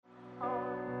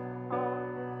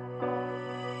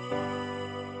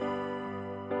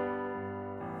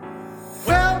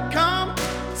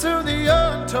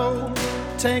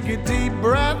take a deep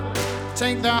breath,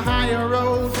 take the higher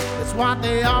road. That's what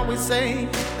they always say,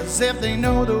 as if they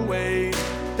know the way.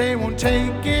 They won't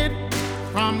take it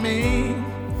from me.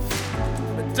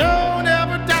 But don't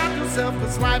ever doubt yourself,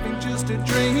 'cause life ain't just a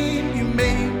dream. You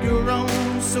make your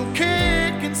own, so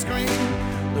kick and scream.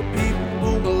 The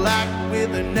people will act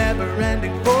with a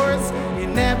never-ending force. You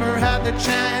never had the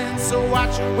chance, so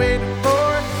what you waiting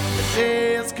for? The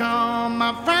day has come,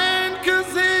 my friend,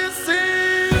 'cause this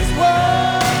is war.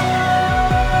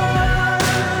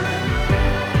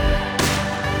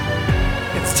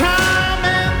 It's time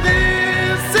and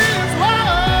this is war.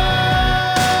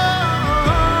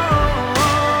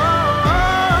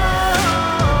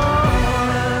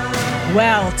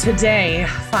 Well, today,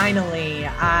 finally,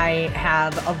 I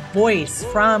have a voice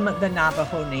from the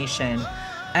Navajo Nation,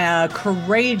 a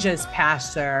courageous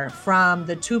pastor from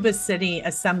the Tuba City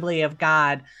Assembly of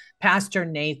God, Pastor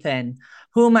Nathan,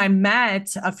 whom I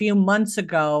met a few months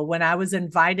ago when I was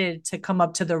invited to come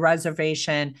up to the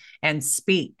reservation and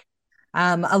speak.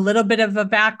 A little bit of a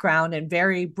background, and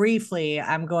very briefly,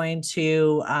 I'm going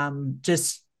to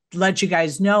just let you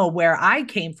guys know where I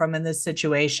came from in this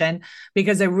situation,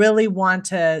 because I really want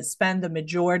to spend the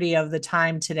majority of the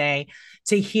time today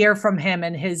to hear from him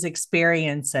and his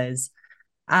experiences.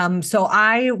 So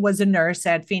I was a nurse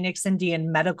at Phoenix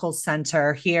Indian Medical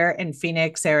Center here in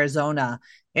Phoenix, Arizona.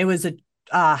 It was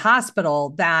a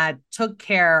hospital that took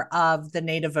care of the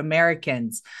Native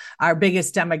Americans. Our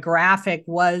biggest demographic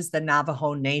was the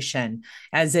Navajo Nation,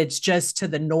 as it's just to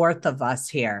the north of us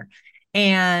here.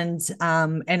 And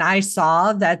I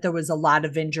saw that there was a lot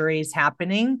of injuries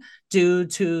happening due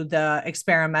to the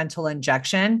experimental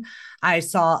injection. I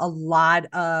saw a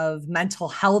lot of mental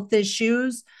health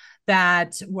issues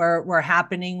that were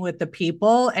happening with the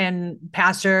people, and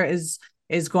Pastor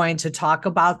is going to talk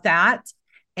about that.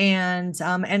 And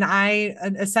I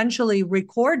essentially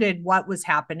recorded what was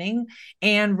happening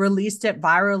and released it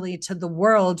virally to the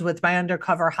world with my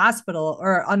undercover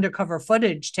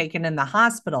footage taken in the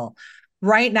hospital.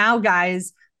 Right now,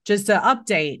 guys, just an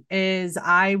update is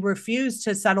I refuse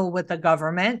to settle with the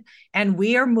government, and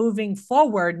we are moving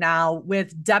forward now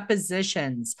with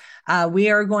depositions. We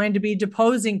are going to be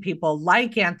deposing people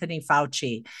like Anthony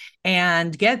Fauci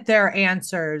and get their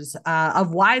answers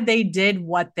of why they did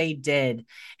what they did.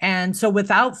 And so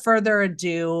without further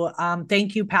ado,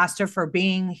 thank you, Pastor, for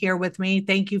being here with me.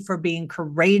 Thank you for being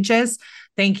courageous.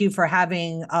 Thank you for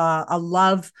having a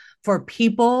love for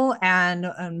people, and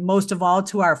most of all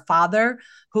to our Father,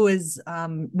 who is,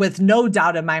 with no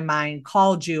doubt in my mind,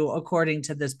 called you according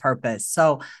to this purpose.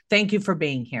 So thank you for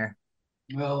being here.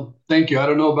 Well, thank you. I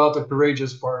don't know about the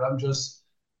courageous part. I'm just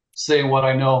saying what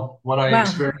I know, what I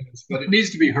experienced, but it needs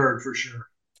to be heard for sure.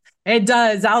 It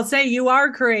does. I'll say you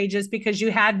are courageous because you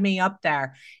had me up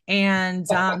there, and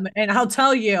I'll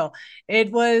tell you,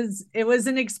 it was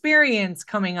an experience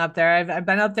coming up there. I've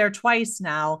been up there twice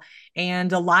now,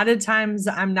 and a lot of times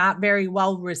I'm not very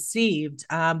well received.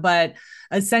 But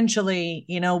essentially,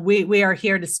 we are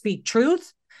here to speak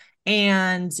truth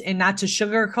and not to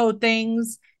sugarcoat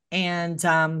things. And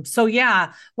so,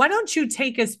 yeah, why don't you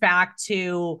take us back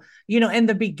to, in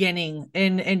the beginning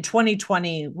in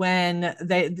 2020 when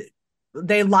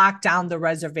they locked down the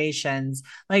reservations?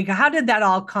 Like, how did that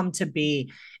all come to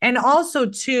be? And also,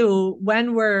 too,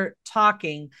 when we're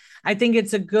talking, I think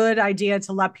it's a good idea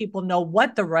to let people know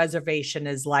what the reservation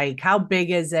is like. How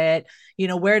big is it?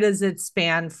 Where does it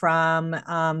span from?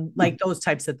 Like those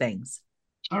types of things.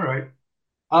 All right.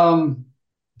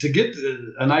 To get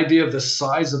an idea of the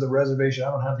size of the reservation,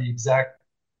 I don't have the exact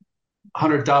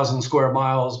 100,000 square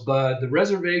miles, but the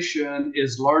reservation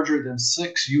is larger than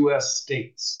 6 U.S.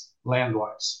 states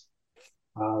land-wise.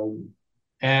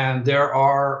 And there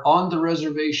are on the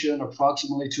reservation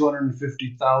approximately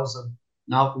 250,000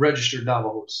 now registered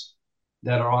Navajos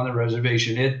that are on the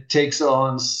reservation. It takes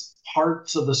on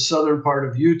parts of the southern part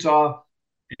of Utah,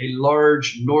 a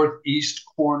large northeast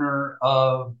corner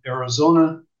of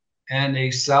Arizona, and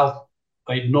a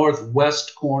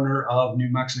northwest corner of New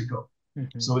Mexico.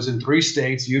 Mm-hmm. So it's in 3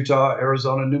 states: Utah,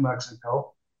 Arizona, New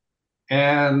Mexico.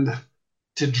 And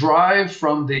to drive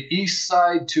from the east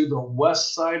side to the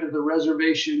west side of the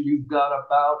reservation, you've got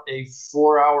about a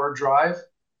 4-hour drive.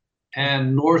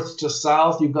 And north to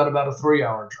south, you've got about a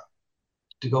 3-hour drive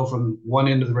to go from one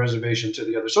end of the reservation to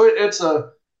the other. So it's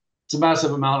a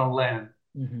massive amount of land.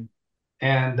 Mm-hmm.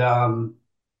 And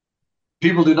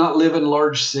people do not live in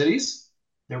large cities.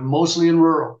 They're mostly in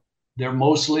rural. They're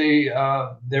mostly,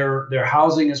 their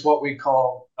housing is what we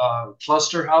call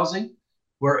cluster housing,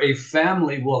 where a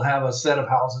family will have a set of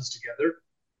houses together.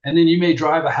 And then you may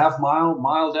drive a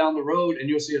mile down the road, and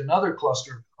you'll see another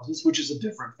cluster of houses, which is a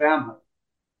different family.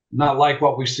 not like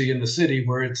what we see in the city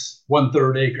where it's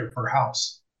 1/3 acre per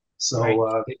house. Right.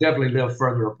 So they definitely live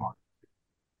further apart.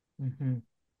 Mm-hmm.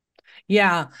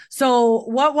 Yeah. So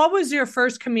what was your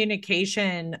first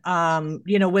communication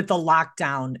with the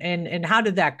lockdown, and how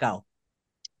did that go?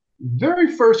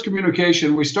 Very first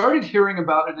communication, we started hearing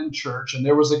about it in church, and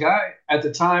there was a guy at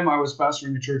the time I was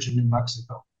pastoring a church in New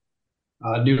Mexico,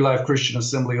 New Life Christian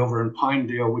Assembly over in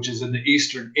Pinedale, which is in the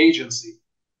Eastern Agency.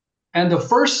 And the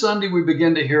first Sunday we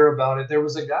began to hear about it, there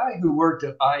was a guy who worked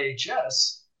at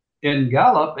IHS in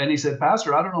Gallup, and he said,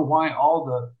 Pastor, I don't know why all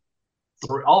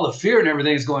the fear and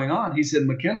everything is going on. He said,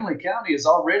 McKinley County has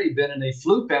already been in a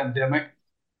flu pandemic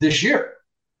this year.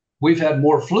 We've had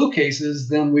more flu cases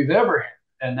than we've ever had.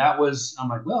 And that was, I'm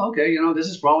like, well, okay, this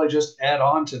is probably just add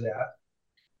on to that.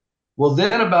 Well,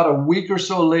 then about a week or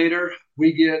so later,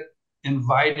 we get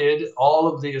invited, all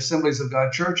of the Assemblies of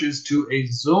God churches, to a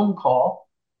Zoom call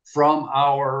from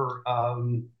our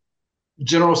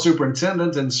general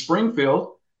superintendent in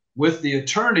Springfield with the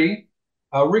attorney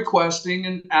requesting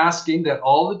and asking that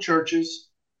all the churches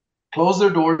close their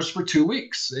doors for 2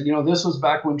 weeks. And, this was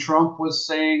back when Trump was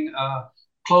saying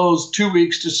close 2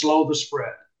 weeks to slow the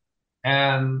spread.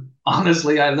 And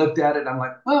honestly, I looked at it and I'm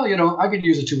like, well, I could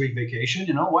use a 2 week vacation.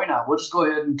 Why not? We'll just go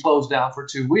ahead and close down for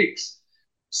 2 weeks.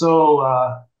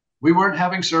 So we weren't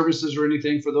having services or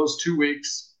anything for those 2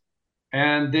 weeks.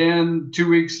 And then 2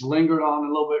 weeks lingered on a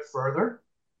little bit further,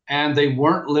 and they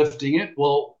weren't lifting it.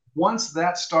 Well, once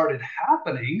that started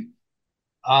happening,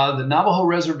 the Navajo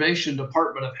Reservation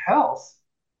Department of Health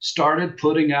started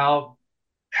putting out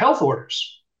health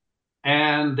orders,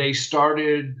 and they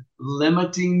started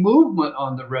limiting movement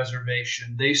on the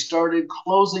reservation. They started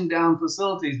closing down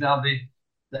facilities. Now,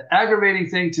 the aggravating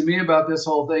thing to me about this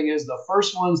whole thing is the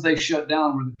first ones they shut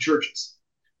down were the churches.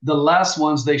 The last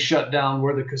ones they shut down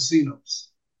were the casinos.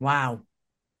 Wow.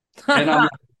 And I'm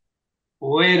like,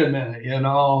 wait a minute,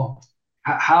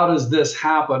 how does this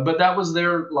happen? But that was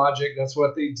their logic. That's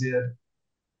what they did.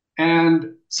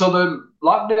 And so the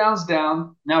lockdown's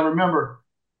down. Now, remember,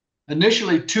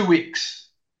 initially 2 weeks.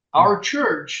 Our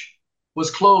church was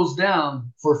closed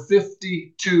down for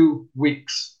 52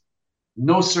 weeks,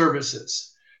 no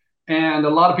services. And a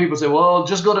lot of people say, well,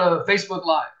 just go to Facebook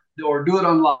Live or do it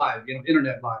on live,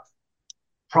 internet live.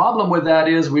 Problem with that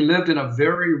is we lived in a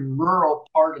very rural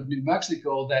part of New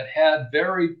Mexico that had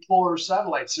very poor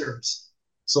satellite service.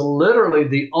 So literally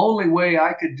the only way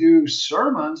I could do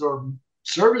sermons or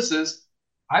services,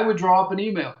 I would draw up an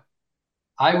email.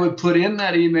 I would put in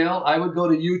that email. I would go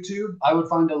to YouTube. I would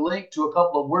find a link to a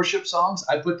couple of worship songs.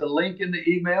 I put the link in the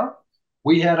email.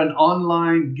 We had an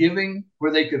online giving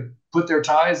where they could put their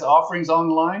tithes, offerings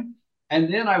online.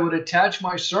 And then I would attach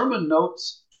my sermon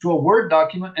notes to a Word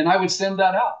document, and I would send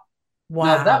that out.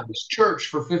 Wow. Now, that was church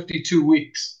for 52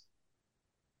 weeks.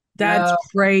 That's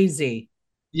crazy.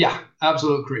 Yeah,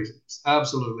 absolute crazy.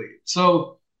 Absolutely.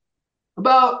 So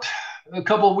about a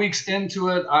couple of weeks into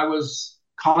it, I was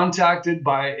contacted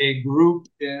by a group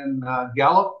in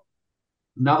Gallup,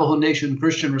 Navajo Nation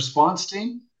Christian Response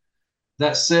Team,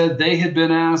 that said they had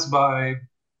been asked by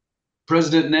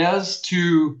President Nez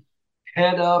to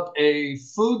head up a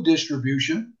food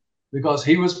distribution because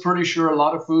he was pretty sure a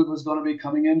lot of food was going to be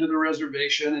coming into the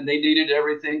reservation, and they needed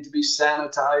everything to be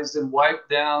sanitized and wiped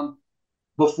down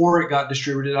before it got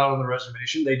distributed out on the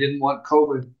reservation. They didn't want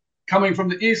COVID coming from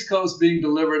the East Coast being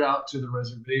delivered out to the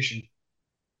reservation.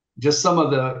 Just some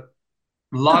of the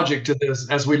logic to this,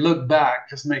 as we look back,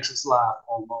 just makes us laugh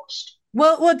almost.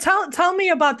 Well, tell me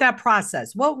about that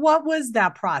process. What was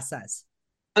that process?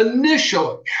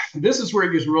 Initially, this is where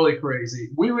it gets really crazy.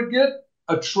 We would get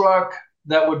a truck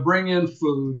that would bring in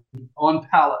food on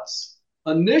pallets.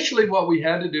 Initially, what we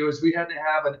had to do is we had to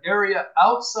have an area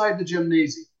outside the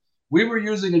gymnasium. We were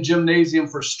using a gymnasium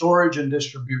for storage and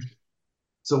distribution.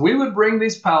 So we would bring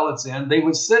these pallets in. They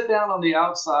would sit down on the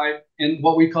outside in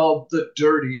what we call the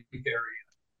dirty area.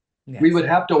 Yes. We would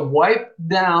have to wipe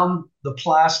down the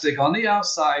plastic on the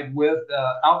outside with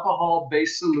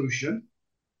alcohol-based solution.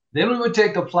 Then we would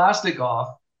take the plastic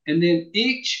off, and then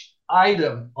each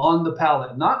item on the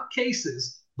pallet, not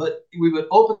cases, but we would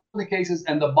open the cases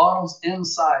and the bottles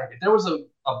inside. If there was a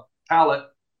pallet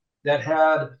that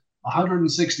had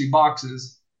 160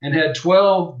 boxes and had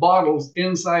 12 bottles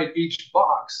inside each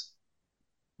box,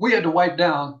 we had to wipe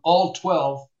down all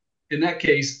 12 in that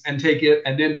case and take it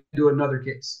and then do another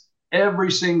case.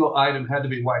 Every single item had to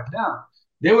be wiped down.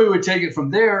 Then we would take it from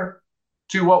there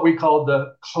to what we called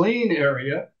the clean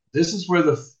area. This is where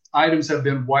the items have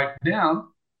been wiped down.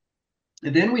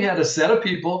 And then we had a set of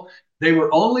people. They were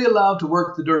only allowed to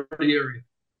work the dirty area.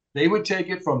 They would take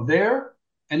it from there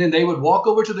and then they would walk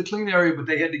over to the clean area, but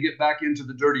they had to get back into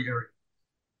the dirty area.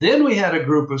 Then we had a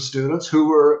group of students who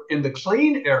were in the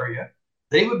clean area.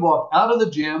 They would walk out of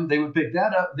the gym, they would pick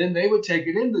that up, then they would take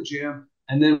it in the gym,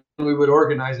 and then we would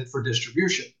organize it for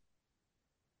distribution.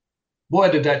 Boy,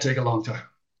 did that take a long time.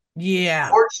 Yeah.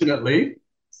 Fortunately,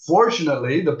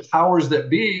 the powers that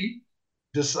be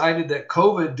decided that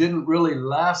COVID didn't really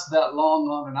last that long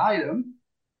on an item.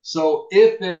 So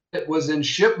if it was in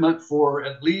shipment for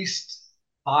at least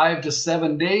 5 to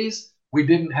 7 days, we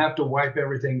didn't have to wipe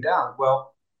everything down.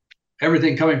 Well,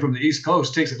 everything coming from the East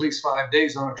Coast takes at least 5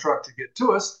 days on a truck to get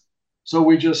to us. So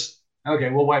we just, okay,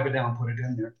 we'll wipe it down and put it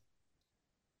in there.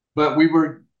 But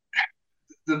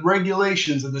the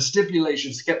regulations and the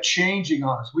stipulations kept changing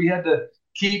on us. We had to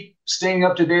keep staying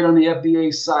up to date on the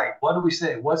FDA site. What do we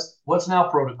say? What's now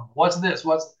protocol? What's this?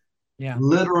 Yeah.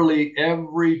 Literally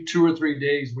every 2 or 3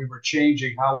 days, we were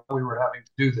changing how we were having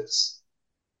to do this.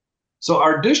 So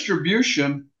our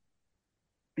distribution,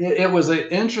 it was an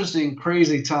interesting,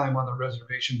 crazy time on the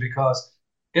reservation because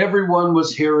everyone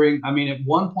was hearing, I mean, at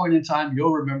one point in time,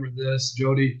 you'll remember this,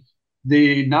 Jodi,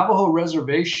 the Navajo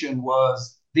Reservation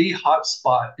was the hot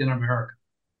spot in America,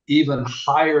 even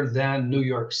higher than New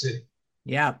York City.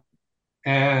 Yeah.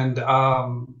 And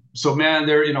so,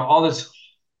 man, all this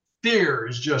fear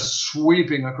is just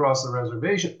sweeping across the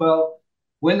reservation. Well,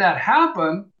 when that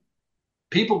happened,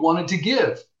 people wanted to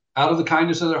give out of the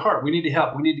kindness of their heart. We need to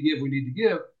help. We need to give. We need to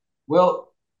give.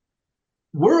 Well,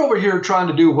 we're over here trying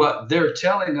to do what they're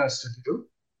telling us to do.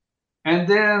 And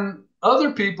then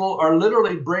other people are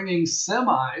literally bringing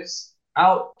semis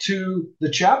out to the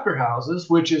chapter houses,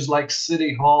 which is like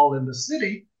City Hall in the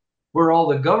city, where all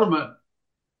the government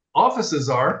offices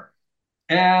are,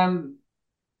 and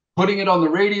putting it on the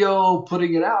radio,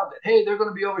 putting it out that, hey, they're going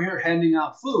to be over here handing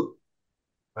out food.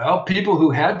 Well, people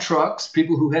who had trucks,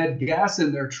 people who had gas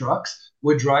in their trucks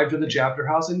would drive to the chapter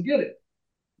house and get it.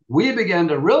 We began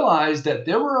to realize that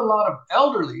there were a lot of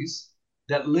elderlies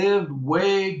that lived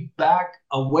way back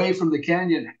away from the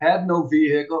canyon, had no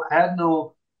vehicle, had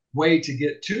no way to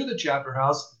get to the chapter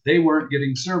house. They weren't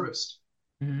getting serviced.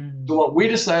 Mm. So what we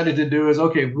decided to do is,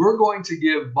 okay, we're going to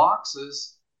give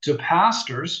boxes to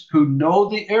pastors who know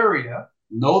the area,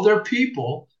 know their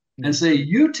people, and say,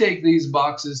 you take these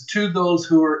boxes to those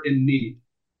who are in need.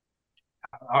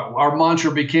 Our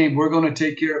mantra became, we're going to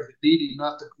take care of the needy,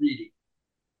 not the greedy.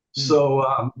 Mm.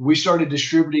 So we started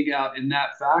distributing out in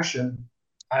that fashion.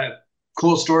 I have a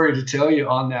cool story to tell you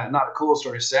on that. Not a cool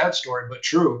story, a sad story, but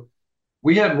true.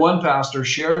 We had one pastor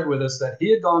shared with us that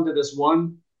he had gone to this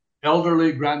one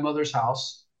elderly grandmother's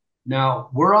house. Now,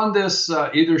 we're on this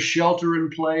either shelter in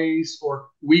place or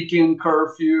weekend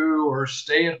curfew or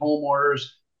stay-at-home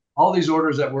orders, all these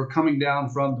orders that were coming down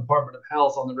from the Department of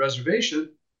Health on the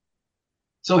reservation.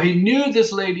 So he knew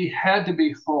this lady had to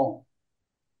be home.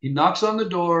 He knocks on the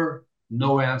door,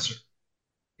 no answer.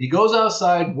 He goes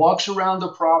outside, walks around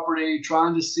the property,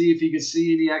 trying to see if he could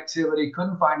see any activity,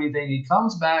 couldn't find anything. He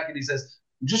comes back and he says,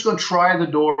 I'm just going to try the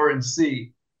door and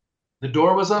see. The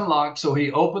door was unlocked, so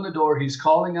he opened the door. He's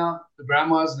calling out the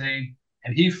grandma's name,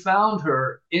 and he found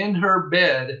her in her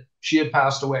bed. She had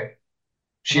passed away.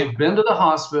 She had been to the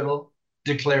hospital,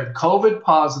 declared COVID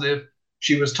positive.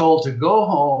 She was told to go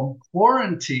home,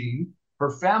 quarantine.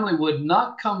 Her family would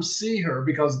not come see her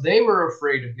because they were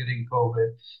afraid of getting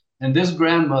COVID. And this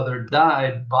grandmother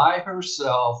died by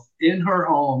herself in her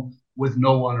home with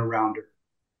no one around her.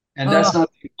 And that's not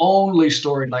the only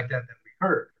story like that we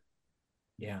heard.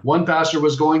 Yeah. One pastor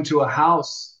was going to a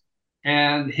house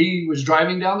and he was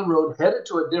driving down the road, headed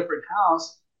to a different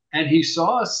house, and he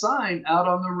saw a sign out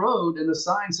on the road, and the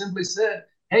sign simply said,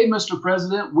 hey, Mr.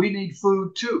 President, we need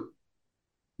food too.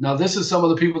 Now, this is some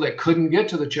of the people that couldn't get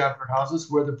to the chapter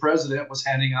houses where the president was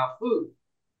handing out food.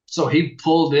 So he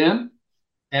pulled in,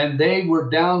 and they were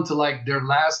down to like their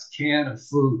last can of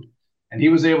food. And he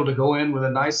was able to go in with a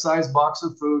nice sized box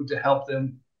of food to help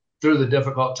them through the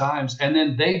difficult times. And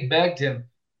then they begged him,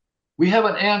 we have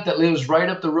an aunt that lives right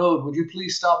up the road. Would you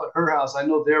please stop at her house? I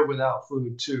know they're without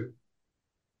food too.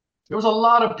 There was a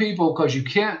lot of people because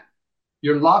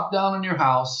you're locked down in your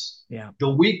house. Yeah. The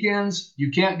weekends, you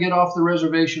can't get off the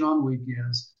reservation on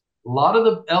weekends. A lot of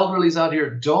the elderlies out here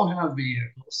don't have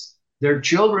vehicles. Their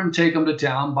children take them to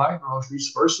town, buy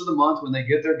groceries first of the month when they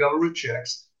get their government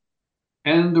checks.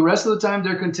 And the rest of the time,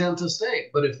 they're content to stay.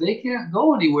 But if they can't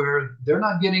go anywhere, they're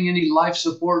not getting any life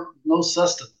support, no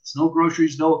sustenance, no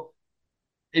groceries, no.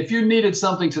 If you needed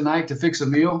something tonight to fix a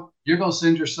meal, you're going to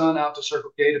send your son out to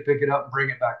Circle K to pick it up and bring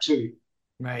it back to you.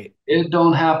 Right. It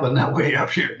don't happen that way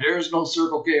up here. There's no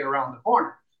Circle K around the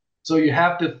corner. So you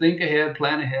have to think ahead,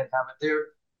 plan ahead, have it there.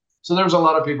 So there's a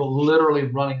lot of people literally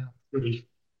running out of food.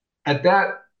 At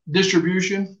that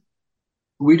distribution,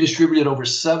 we distributed over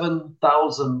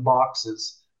 7,000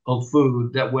 boxes of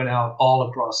food that went out all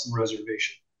across the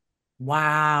reservation.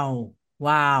 Wow.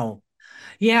 Wow.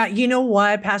 Yeah, you know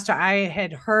what, Pastor, I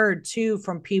had heard too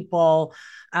from people,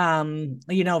 from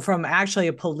actually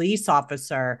a police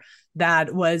officer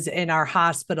that was in our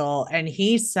hospital, and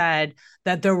he said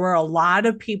that there were a lot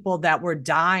of people that were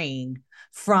dying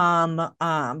from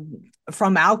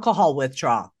alcohol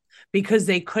withdrawal because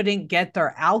they couldn't get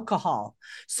their alcohol.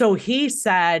 So he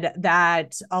said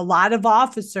that a lot of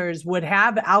officers would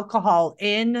have alcohol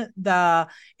in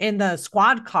the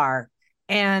squad car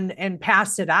and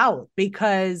pass it out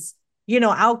because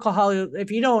alcohol,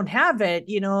 if you don't have it,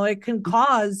 it can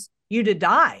cause you to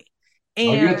die. Oh,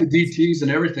 you And got the DTs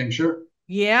and everything, sure.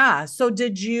 yeah, so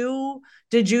did you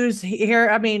hear,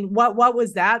 I mean, what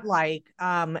was that like,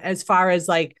 as far as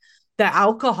like the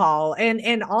alcohol,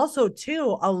 and also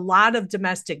too a lot of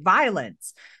domestic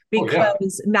violence, Oh, yeah.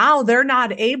 because now they're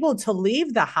not able to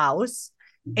leave the house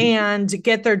Mhm. and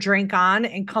get their drink on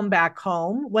and come back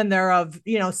home when they're of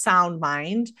sound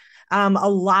mind. A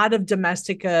lot of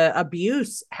domestic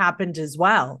abuse happened as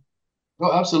well.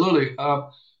 Oh, absolutely.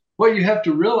 What you have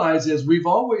to realize is we've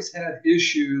always had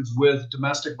issues with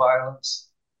domestic violence.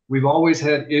 We've always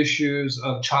had issues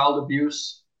of child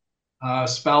abuse,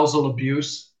 spousal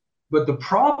abuse. But the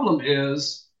problem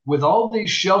is, with all these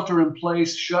shelter in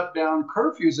place, shutdown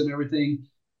curfews and everything,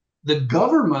 the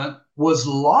government was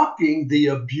locking the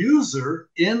abuser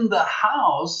in the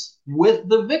house with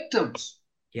the victims,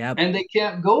 Yep. and they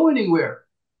can't go anywhere.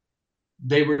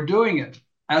 They were doing it.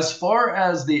 As far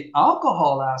as the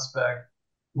alcohol aspect,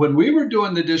 when we were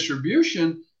doing the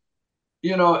distribution,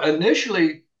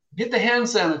 initially get the hand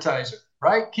sanitizer,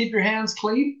 right? Keep your hands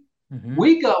clean. Mm-hmm.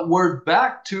 We got word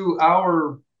back to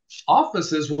our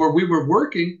offices where we were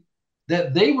working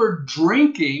that they were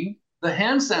drinking the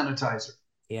hand sanitizer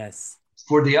Yes.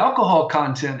 for the alcohol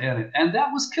content in it, and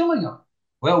that was killing them.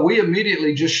 Well, we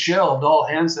immediately just shelved all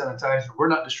hand sanitizer. We're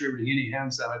not distributing any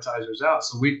hand sanitizers out,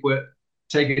 so we quit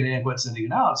taking it in, quit sending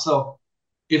it out. So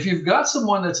if you've got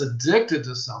someone that's addicted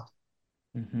to something,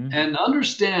 Mm-hmm. and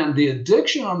understand the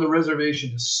addiction on the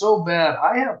reservation is so bad.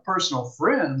 I have personal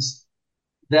friends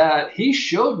that he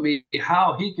showed me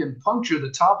how he can puncture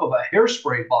the top of a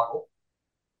hairspray bottle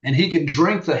and he can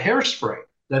drink the hairspray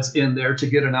that's in there to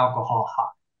get an alcohol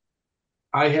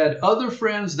high. I had other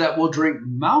friends that will drink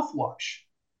mouthwash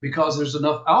because there's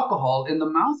enough alcohol in the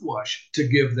mouthwash to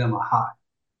give them a high.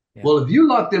 Yep. Well, if you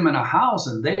lock them in a house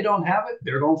and they don't have it,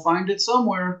 they're going to find it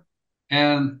somewhere.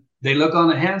 And they look on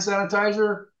the hand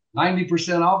sanitizer,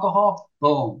 90% alcohol,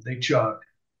 boom, they chug.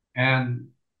 And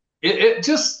it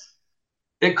just,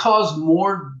 it caused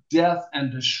more death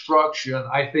and destruction.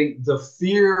 I think the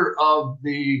fear of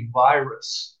the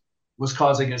virus was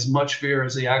causing as much fear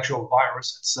as the actual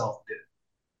virus itself did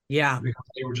Yeah. because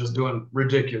they were just doing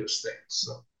ridiculous things.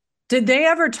 So Did they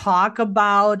ever talk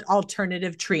about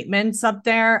alternative treatments up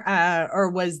there?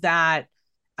 Or was that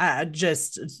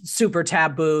just super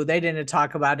taboo? They didn't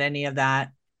talk about any of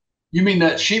that. you mean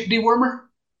that sheep dewormer?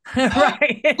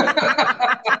 Right.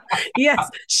 Yes,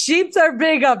 sheeps are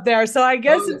big up there. So I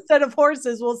guess Oh, instead of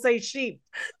horses, we'll say sheep.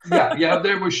 yeah,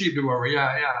 there was sheep dewormer.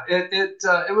 Yeah.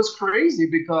 It was crazy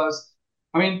because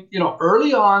I mean,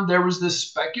 early on there was this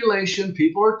speculation.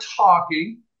 People are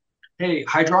talking, hey,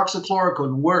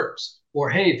 hydroxychloroquine works, or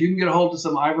hey, if you can get a hold of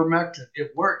some ivermectin,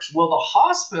 it works. Well, the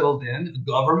hospital then, the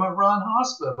government-run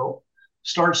hospital,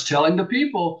 starts telling the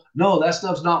people, no, that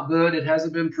stuff's not good. It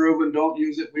hasn't been proven. Don't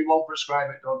use it. We won't prescribe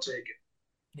it. Don't take it.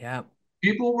 Yeah.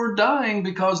 People were dying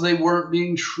because they weren't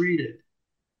being treated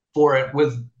for it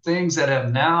with things that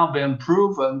have now been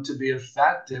proven to be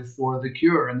effective for the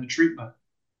cure and the treatment.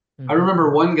 I Mm-hmm. remember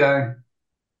one guy,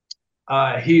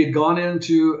 he had gone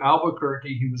into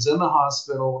Albuquerque. He was in the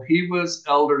hospital. He was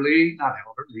elderly, not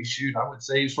elderly, shoot, I would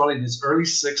say he was probably in his early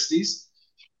 60s.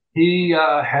 He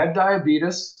had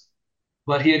diabetes,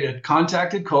 but he had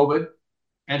contacted COVID.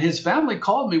 And his family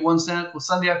called me one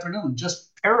Sunday afternoon,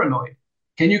 just paranoid.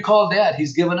 Can you call dad?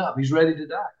 He's given up. He's ready to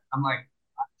die. I'm like,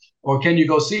 or can you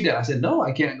go see dad? I said, no,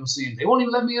 I can't go see him. They won't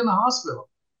even let me in the hospital.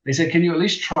 They said, can you at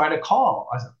least try to call?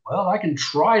 I said, well, I can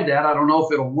try that. I don't know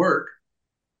if it'll work.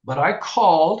 But I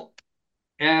called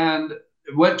and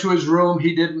went to his room.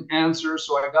 He didn't answer.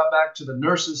 So I got back to the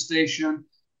nurse's station.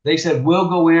 They said, we'll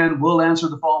go in, we'll answer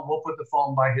the phone, we'll put the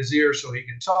phone by his ear so he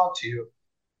can talk to you.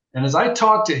 And as I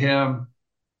talked to him,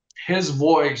 his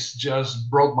voice just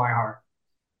broke my heart.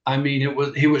 I mean,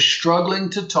 he was struggling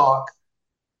to talk,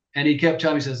 and he kept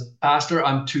telling me, he says, Pastor,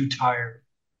 I'm too tired.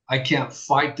 I can't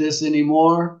fight this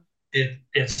anymore.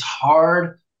 It's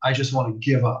hard. I just want to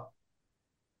give up.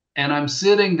 And I'm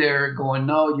sitting there going,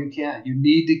 no, you can't. You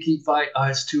need to keep fighting. Oh,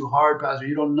 it's too hard, Pastor.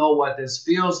 You don't know what this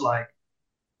feels like.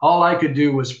 All I could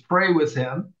do was pray with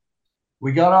him.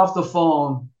 We got off the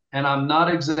phone, and I'm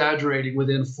not exaggerating.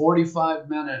 Within 45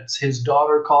 minutes, his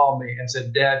daughter called me and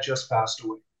said, Dad just passed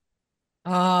away.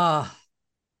 Ah.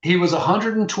 He was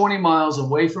 120 miles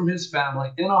away from his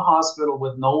family in a hospital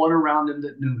with no one around him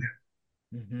that knew him.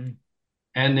 Mm-hmm.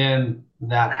 And then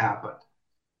that happened.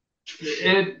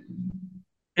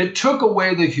 It took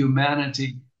away the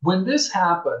humanity. When this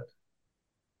happened,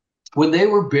 when they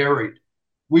were buried,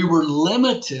 we were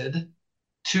limited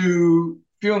to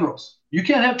funerals. You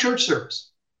can't have church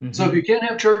service. Mm-hmm. So if you can't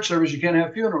have church service, you can't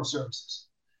have funeral services.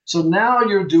 So now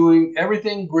you're doing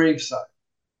everything graveside.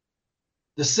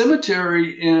 The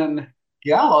cemetery in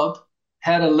Gallup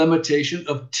had a limitation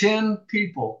of 10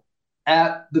 people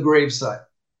at the gravesite.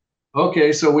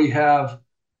 Okay, so we have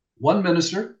one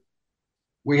minister,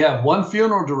 we have one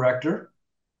funeral director,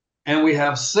 and we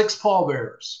have 6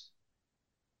 pallbearers.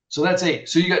 So that's 8.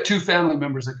 So you got 2 family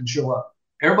members that can show up.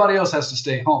 Everybody else has to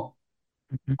stay home.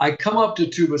 Mm-hmm. I come up to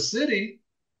Tuba City.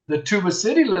 The Tuba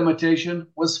City limitation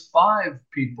was 5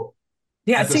 people.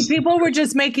 Yeah, see, people were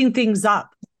just making things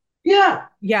up. Yeah.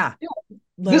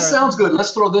 This sounds good.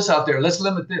 Let's throw this out there. Let's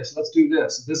limit this. Let's do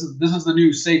this. This is the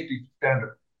new safety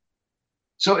standard.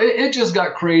 So it just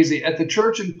got crazy. At the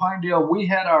church in Pinedale, we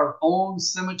had our own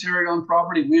cemetery on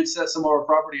property. We had set some of our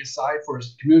property aside for a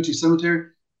community cemetery.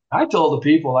 I told the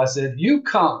people, I said, you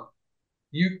come.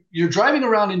 You're driving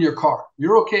around in your car.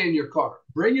 You're okay in your car.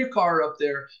 Bring your car up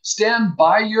there. Stand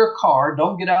by your car.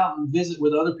 Don't get out and visit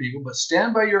with other people, but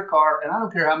stand by your car. And I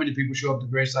don't care how many people show up to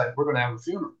the gravesite. We're going to have a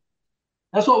funeral.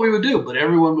 That's what we would do, but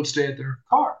everyone would stay at their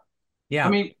car. Yeah. I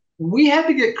mean, we had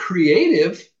to get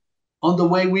creative on the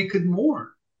way we could mourn.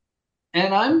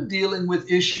 And I'm dealing with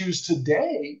issues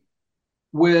today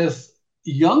with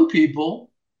young people.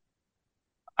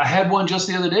 I had one just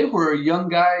the other day where a young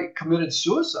guy committed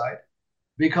suicide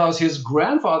because his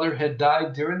grandfather had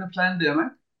died during the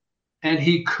pandemic and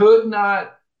he could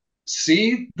not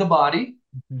see the body.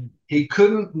 Mm-hmm. He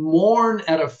couldn't mourn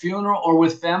at a funeral or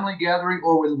with family gathering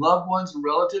or with loved ones and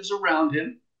relatives around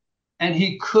him. And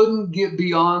he couldn't get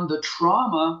beyond the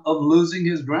trauma of losing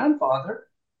his grandfather.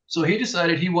 So he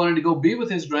decided he wanted to go be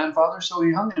with his grandfather. So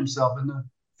he hung himself in the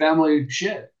family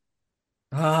shed.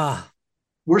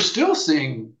 We're still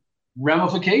seeing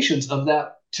ramifications of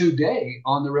that today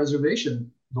on the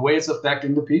reservation, the way it's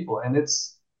affecting the people. And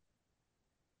it's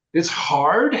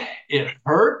hard. It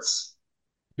hurts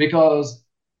because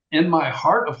in my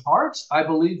heart of hearts, I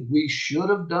believe we should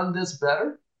have done this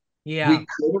better. Yeah. We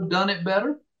could have done it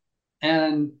better.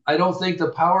 And I don't think the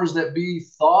powers that be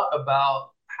thought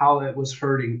about how it was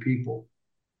hurting people.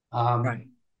 Right.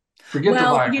 Forget the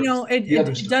virus.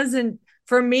 It doesn't,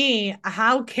 for me,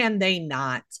 how can they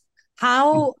not?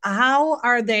 How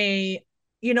are they,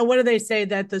 what do they say,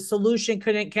 that the solution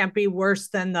can't be worse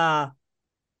than the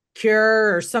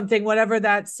cure or something, whatever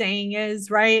that saying is,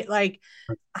 right? Like,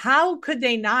 how could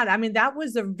they not? I mean, that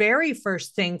was the very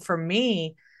first thing for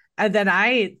me that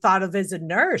I thought of as a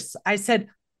nurse. I said,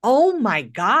 oh my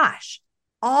gosh,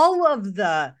 all of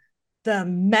the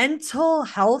mental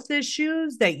health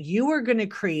issues that you were going to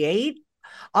create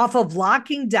off of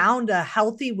locking down to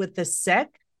healthy with the sick.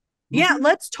 Mm-hmm. Yeah,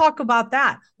 let's talk about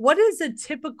that. What is a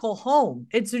typical home?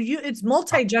 It's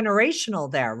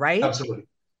multi-generational there, right? Absolutely.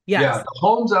 Yes. Yeah, the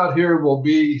homes out here will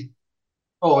be,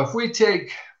 if we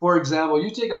take, for example,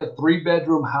 you take a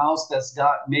 3-bedroom house that's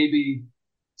got maybe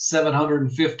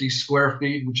 750 square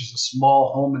feet, which is a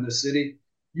small home in the city,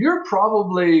 you're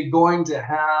probably going to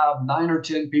have 9 or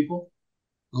 10 people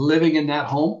living in that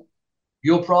home.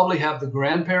 You'll probably have the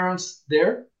grandparents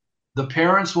there. The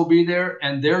parents will be there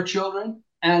and their children.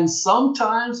 And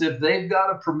sometimes if they've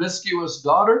got a promiscuous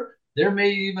daughter, there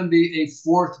may even be a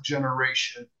 4th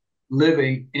generation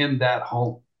living in that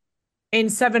home. In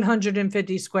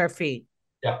 750 square feet.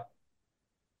 Yeah.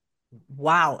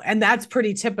 Wow. And that's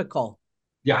pretty typical.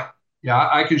 Yeah. Yeah.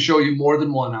 I can show you more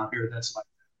than one out here that's like that.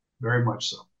 Very much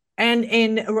so.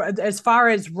 And as far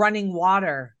as running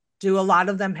water, do a lot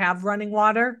of them have running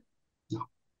water?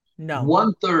 No.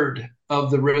 1/3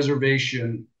 of the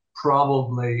reservation,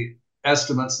 probably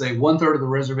estimates say 1/3 of the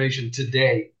reservation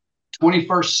today,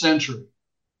 21st century,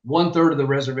 1/3 of the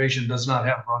reservation does not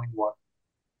have running water.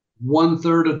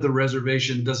 1/3 of the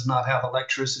reservation does not have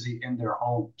electricity in their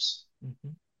homes. Mm-hmm.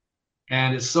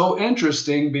 And it's so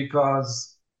interesting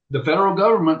because the federal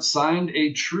government signed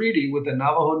a treaty with the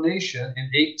Navajo Nation in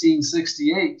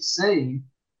 1868 saying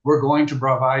we're going to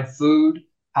provide food,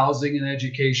 housing, and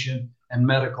education and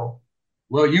medical.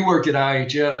 Well, you worked at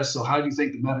IHS, so how do you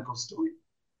think the medical's doing?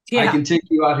 I Yeah. can take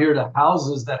you out here to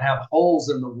houses that have holes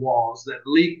in the walls, that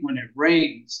leak when it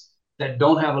rains, that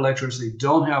don't have electricity,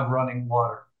 don't have running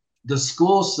water. The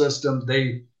school system,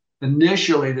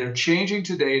 they're changing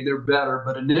today, they're better,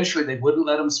 but initially they wouldn't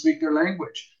let them speak their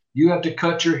language. You have to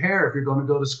cut your hair if you're going to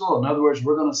go to school. In other words,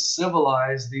 we're going to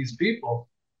civilize these people.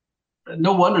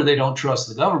 No wonder they don't trust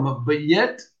the government, but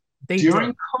yet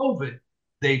during COVID,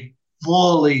 they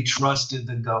fully trusted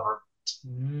the government.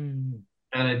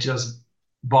 And it just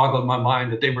boggled my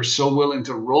mind that they were so willing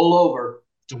to roll over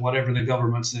to whatever the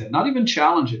government said, not even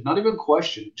challenge it, not even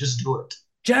question it, just do it.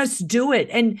 Just do it.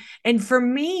 And for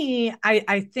me,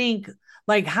 I think,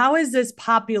 like, how is this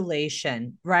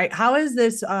population, right? How is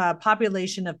this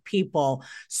population of people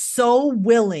so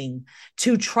willing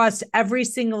to trust every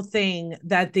single thing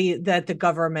that the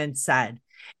government said?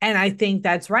 And I think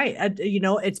that's right.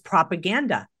 It's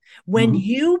propaganda. When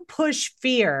you push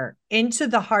fear into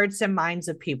the hearts and minds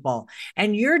of people,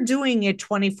 and you're doing it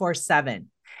 24/7,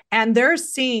 and they're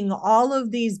seeing all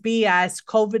of these BS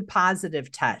COVID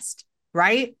positive tests,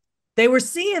 right? They were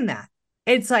seeing that.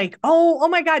 It's like, oh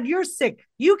my God, you're sick.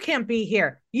 You can't be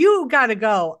here. You got to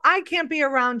go. I can't be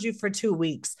around you for 2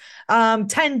 weeks,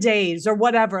 10 days or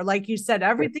whatever. Like you said,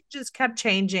 everything just kept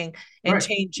changing and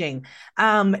changing.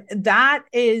 That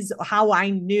is how I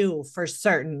knew for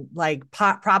certain, like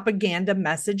propaganda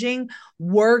messaging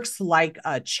works like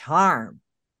a charm.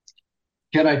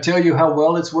 Can I tell you how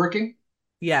well it's working?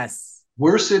 Yes.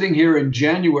 We're sitting here in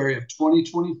January of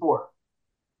 2024.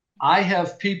 I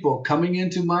have people coming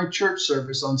into my church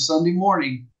service on Sunday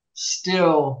morning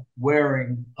still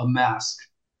wearing a mask.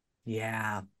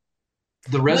 Yeah.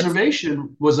 The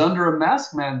reservation was under a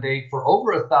mask mandate for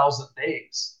over 1,000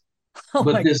 days.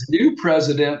 But this new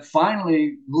president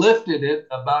finally lifted it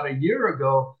about a year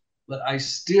ago. But I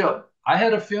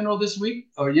had a funeral this week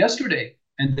or yesterday,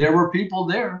 and there were people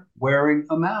there wearing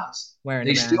a mask.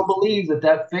 They still believe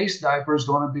that face diaper is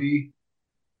going to be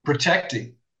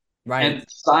protecting. Right. And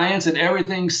science and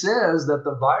everything says that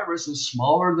the virus is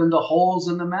smaller than the holes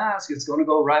in the mask. It's going to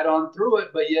go right on through it.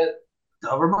 But yet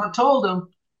government told them,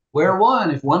 wear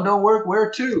one. If one don't work, wear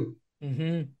two.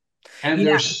 And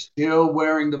they're still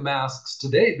wearing the masks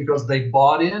today because they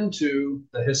bought into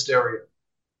the hysteria.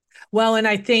 Well, and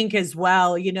I think as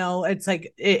well, it's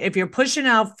like if you're pushing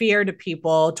out fear to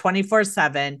people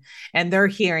 24/7 and they're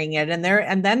hearing it and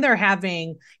then they're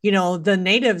having, the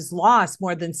natives lost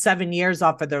more than 7 years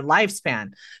off of their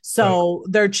lifespan. So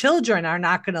their children are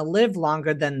not going to live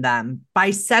longer than them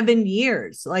by 7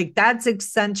 years. Like that's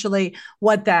essentially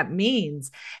what that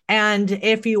means. And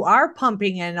if you are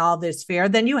pumping in all this fear,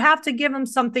 then you have to give them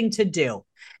something to do.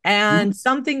 And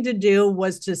something to do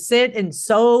was to sit and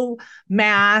sew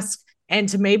masks and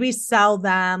to maybe sell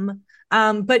them.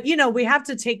 But, we have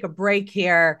to take a break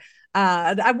here.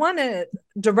 I want to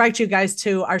direct you guys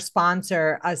to our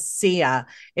sponsor, ASEA.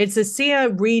 It's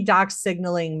ASEA redox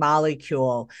signaling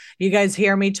molecule. You guys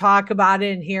hear me talk about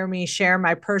it and hear me share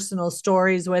my personal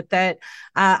stories with it.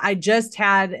 I just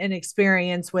had an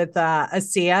experience with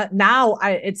ASEA. Now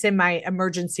it's in my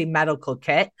emergency medical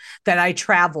kit that I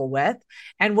travel with.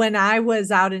 And when I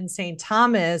was out in St.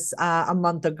 Thomas a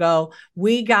month ago,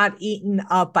 we got eaten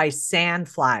up by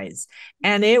sandflies.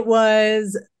 And it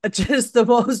was just the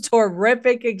most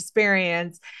horrific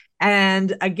experience.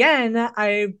 And again,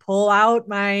 I pull out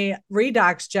my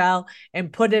redox gel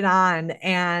and put it on,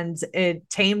 and it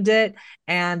tamed it,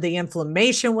 and the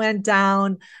inflammation went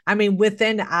down. I mean,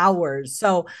 within hours.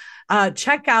 So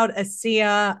check out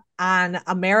ASEA on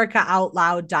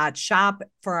AmericaOutloud.shop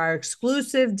for our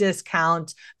exclusive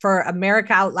discount for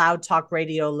America Out Loud Talk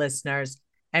Radio listeners.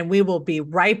 And we will be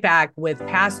right back with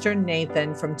Pastor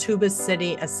Nathan from Tuba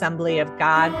City Assembly of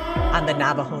God on the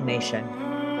Navajo Nation.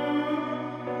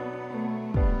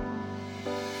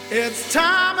 It's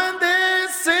time and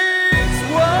this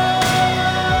is what.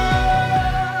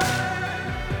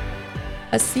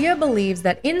 ASEA believes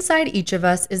that inside each of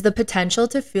us is the potential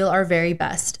to feel our very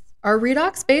best. Our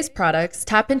redox-based products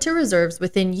tap into reserves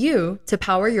within you to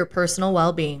power your personal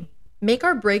well-being. Make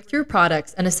our breakthrough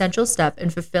products an essential step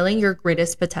in fulfilling your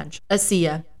greatest potential.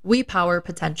 ASEA, we power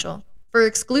potential. For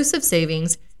exclusive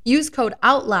savings, use code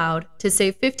OUTLOUD to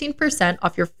save 15%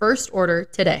 off your first order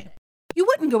today. You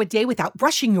wouldn't go a day without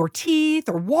brushing your teeth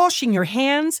or washing your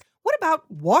hands. What about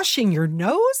washing your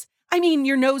nose? I mean,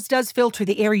 your nose does filter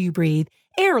the air you breathe,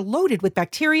 air loaded with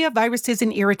bacteria, viruses,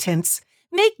 and irritants.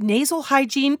 Make nasal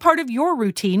hygiene part of your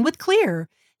routine with Xlear.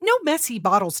 No messy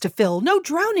bottles to fill, no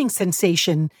drowning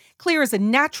sensation. Xlear is a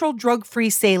natural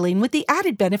drug-free saline with the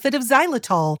added benefit of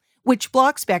xylitol, which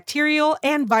blocks bacterial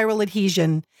and viral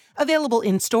adhesion. Available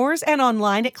in stores and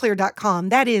online at xlear.com.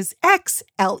 That is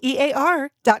xlear.com.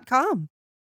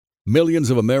 Millions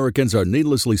of Americans are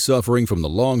needlessly suffering from the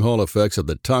long-haul effects of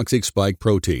the toxic spike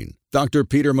protein. Dr.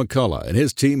 Peter McCullough and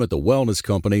his team at the Wellness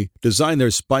Company designed their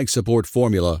spike support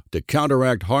formula to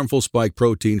counteract harmful spike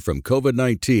protein from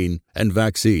COVID-19 and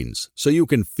vaccines so you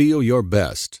can feel your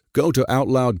best. Go to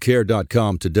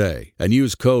OutLoudCare.com today and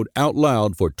use code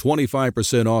OUTLOUD for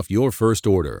 25% off your first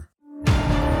order.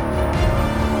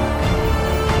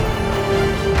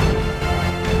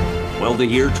 Well, the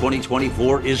year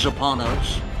 2024 is upon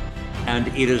us, and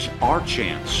it is our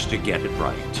chance to get it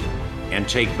right and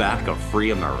take back a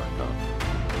free America.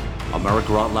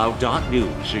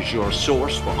 AmericaOutloud.news is your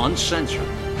source for uncensored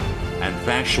and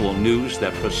factual news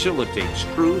that facilitates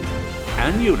truth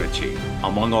and unity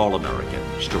among all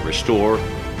Americans to restore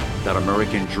that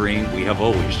American dream we have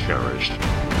always cherished.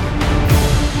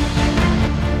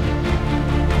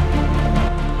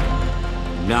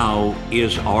 Now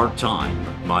is our time,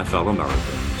 my fellow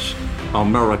Americans.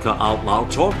 America Out Loud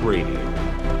Talk Radio.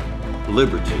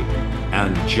 Liberty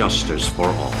and justice for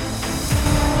all.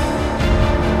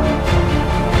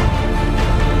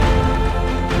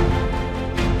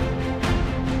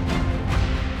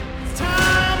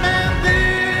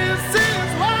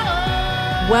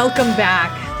 Welcome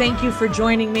back. Thank you for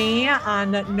joining me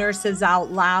on Nurses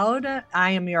Out Loud.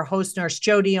 I am your host, Nurse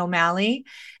Jodi O'Malley,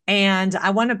 and I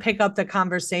want to pick up the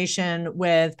conversation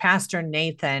with Pastor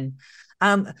Nathan.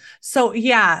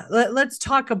 Let's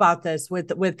talk about this with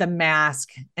the mask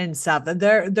and stuff.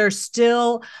 They're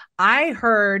still, I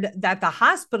heard that the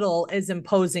hospital is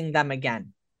imposing them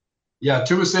again. Yeah,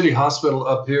 Tuba City Hospital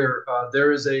up here,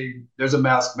 there's a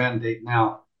mask mandate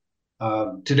now.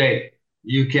 Today,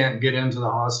 you can't get into the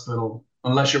hospital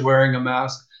unless you're wearing a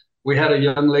mask. We had a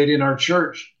young lady in our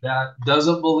church that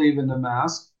doesn't believe in the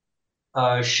mask.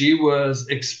 She was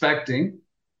expecting,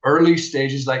 early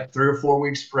stages, like 3 or 4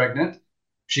 weeks pregnant.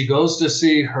 She goes to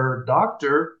see her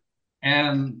doctor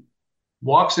and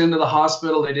walks into the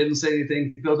hospital. They didn't say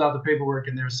anything, filled out the paperwork,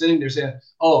 and they're sitting there saying,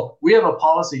 "Oh, we have a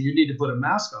policy. You need to put a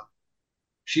mask on."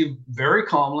 She very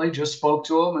calmly just spoke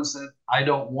to him and said, "I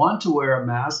don't want to wear a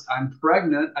mask. I'm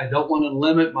pregnant. I don't want to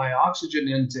limit my oxygen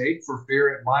intake for fear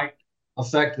it might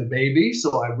affect the baby.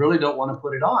 So I really don't want to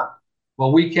put it on."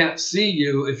 "Well, we can't see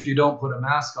you if you don't put a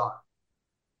mask on."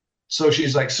 So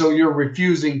she's like, "So you're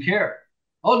refusing care?"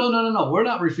 "Oh, no. We're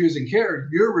not refusing care.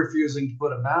 You're refusing to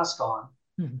put a mask on."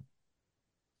 Mm-hmm.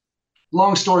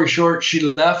 Long story short, she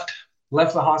left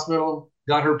the hospital,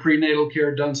 got her prenatal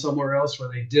care done somewhere else where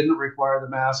they didn't require the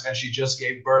mask, and she just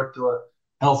gave birth to a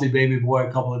healthy baby boy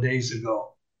a couple of days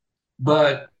ago.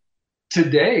 But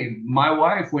today, my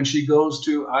wife, when she goes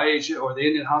to IH or the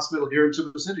Indian Hospital here in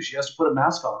Tuba City, she has to put a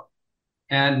mask on.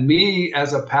 And me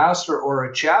as a pastor or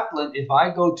a chaplain, if I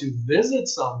go to visit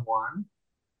someone,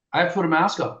 I have to put a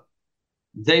mask on.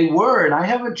 They were, and I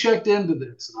haven't checked into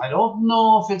this. I don't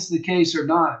know if it's the case or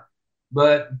not.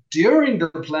 But during the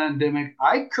pandemic,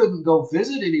 I couldn't go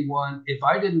visit anyone if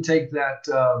I didn't take that,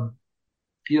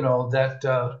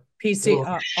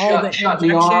 PCR, shot in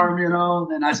the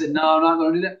arm, And I said, no, I'm not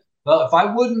going to do that. Well, if I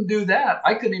wouldn't do that,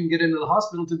 I couldn't even get into the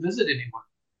hospital to visit anyone.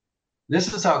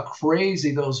 This is how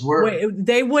crazy those were. Wait,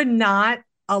 they would not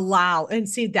allow, and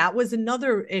see, that was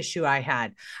another issue I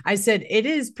had. I said, it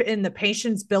is in the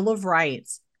patient's Bill of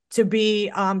Rights to be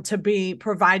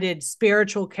provided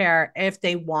spiritual care if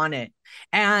they want it.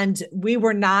 And we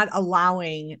were not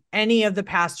allowing any of the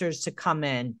pastors to come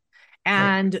in.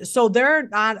 And so they're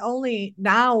not only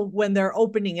now when they're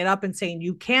opening it up and saying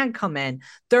you can come in,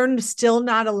 they're still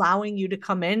not allowing you to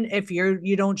come in if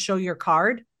you don't show your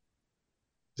card.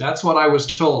 That's what I was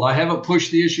told. I haven't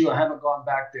pushed the issue. I haven't gone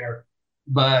back there,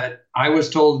 but I was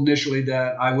told initially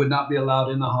that I would not be allowed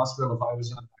in the hospital if I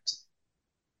was not vaccinated.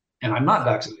 And I'm not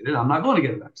vaccinated. I'm not going to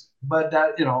get a vaccine, but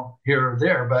that, here or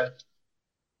there. But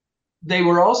they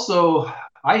were also,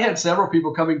 I had several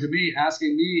people coming to me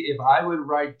asking me if I would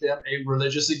write them a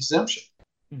religious exemption.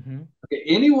 Mm-hmm. Okay,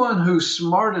 anyone who's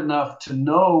smart enough to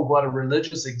know what a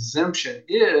religious exemption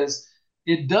is,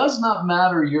 it does not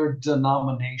matter your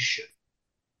denomination.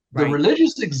 Right. The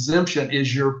religious exemption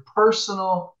is your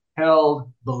personal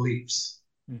held beliefs.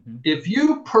 Mm-hmm. If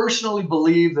you personally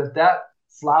believe that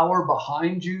flower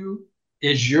behind you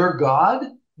is your God,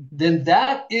 then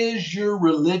that is your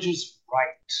religious right.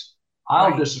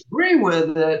 I'll disagree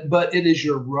with it, but it is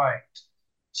your right.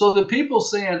 So the people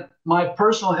saying, my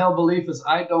personal held belief is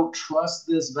I don't trust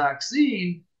this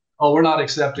vaccine, we're not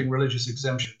accepting religious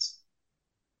exemptions.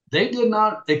 They did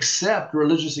not accept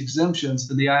religious exemptions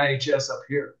in the IHS up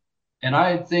here. And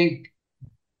I think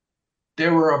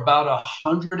There were about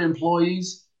 100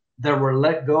 employees that were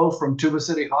let go from Tuba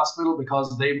City Hospital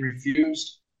because they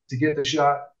refused to get the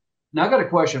shot. Now, I got a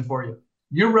question for you.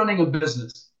 You're running a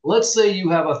business. Let's say you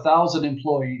have 1,000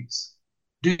 employees.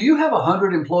 Do you have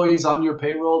 100 employees on your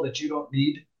payroll that you don't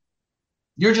need?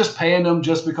 You're just paying them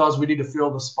just because we need to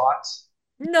fill the spots?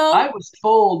 I No. was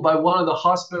told by one of the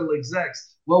hospital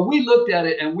execs, well, we looked at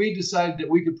it and we decided that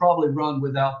we could probably run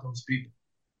without those people.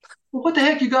 Well, what the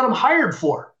heck you got them hired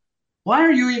for? Why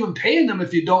are you even paying them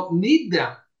if you don't need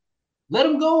them? Let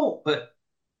them go. But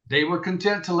they were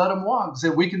content to let them walk,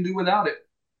 said we can do without it.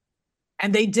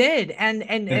 And they did. And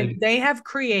they have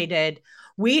created,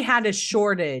 we had a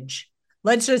shortage.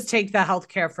 Let's just take the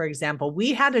healthcare, for example.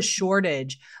 We had a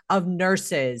shortage of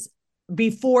nurses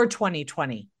before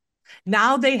 2020.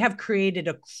 Now they have created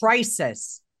a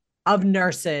crisis of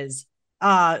nurses,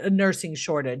 a nursing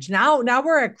shortage. Now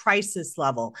we're at crisis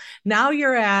level. Now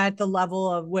you're at the level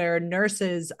of where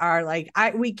nurses are like,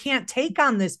 we can't take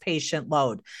on this patient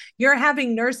load. You're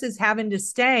having nurses having to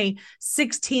stay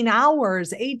 16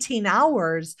 hours, 18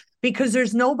 hours because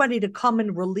there's nobody to come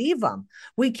and relieve them.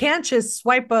 We can't just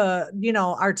swipe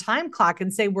our time clock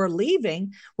and say we're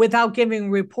leaving without giving a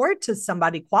report to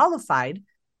somebody qualified.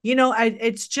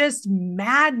 It's just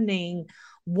maddening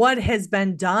what has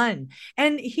been done.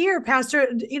 And here, Pastor,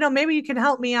 maybe you can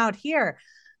help me out here.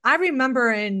 I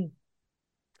remember I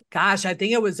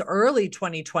think it was early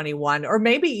 2021 or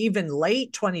maybe even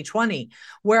late 2020,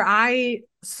 where I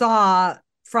saw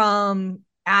from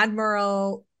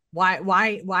Admiral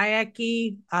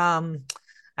Wyecki,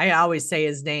 I always say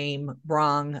his name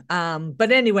wrong.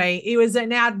 But anyway, he was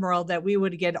an admiral that we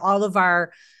would get all of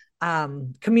our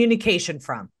communication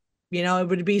from. It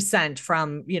would be sent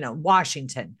from,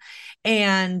 Washington.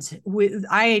 And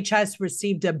IHS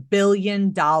received $1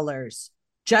 billion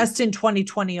just in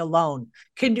 2020 alone.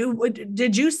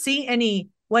 Did you see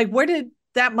any, where did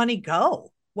that money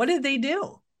go? What did they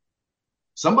do?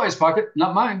 Somebody's pocket,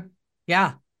 not mine.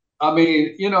 Yeah. I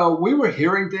mean, we were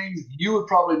hearing things. You would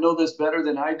probably know this better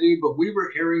than I do, but we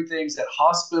were hearing things that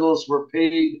hospitals were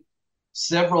paid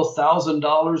several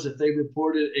 $1,000s if they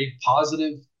reported a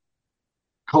positive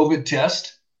COVID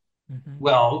test. Mm-hmm.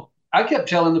 Well, I kept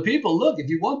telling the people, look, if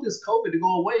you want this COVID to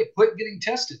go away, quit getting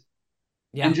tested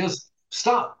and just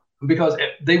stop, because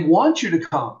they want you to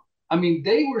come. I mean,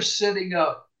 they were setting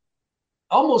up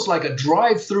almost like a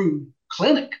drive-through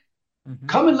clinic. Mm-hmm.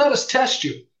 Come and let us test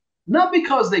you. Not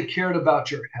because they cared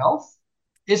about your health.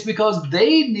 It's because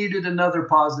they needed another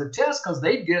positive test because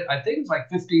they'd get, I think it's like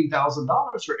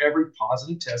 $15,000 for every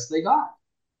positive test they got.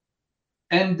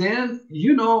 And then,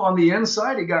 on the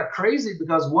inside, it got crazy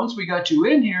because once we got you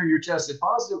in here, you're tested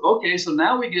positive. Okay, so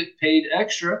now we get paid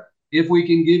extra if we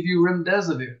can give you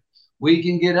remdesivir. We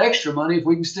can get extra money if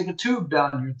we can stick a tube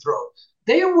down your throat.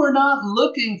 They were not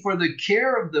looking for the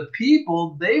care of the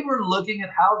people. They were looking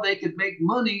at how they could make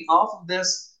money off of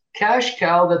this cash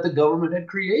cow that the government had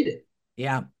created.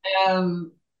 Yeah.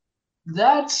 And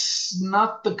that's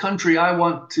not the country I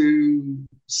want to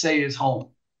say is home.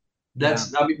 I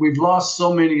mean, we've lost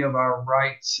so many of our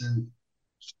rights, and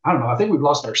I don't know, I think we've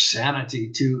lost our sanity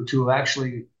to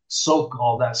actually soak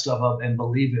all that stuff up and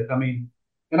believe it. I mean,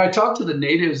 and I talk to the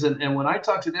natives, and when I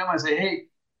talk to them, I say, hey,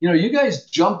 you guys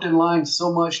jumped in line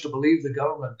so much to believe the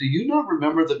government. Do you not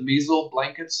remember the measles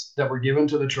blankets that were given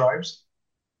to the tribes?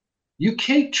 You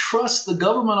can't trust the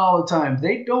government all the time.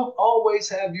 They don't always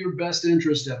have your best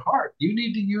interest at heart. You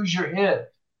need to use your head,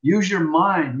 use your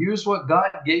mind, use what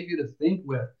God gave you to think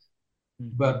with.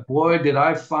 But boy, did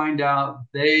I find out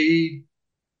they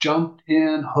jumped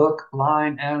in hook,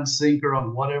 line, and sinker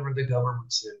on whatever the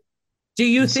government said. Do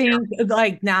you think,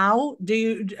 now,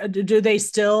 do they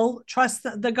still trust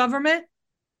the government?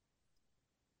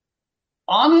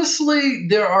 Honestly,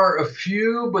 there are a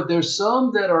few, but there's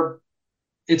some that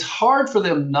it's hard for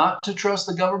them not to trust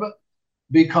the government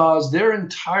because their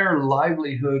entire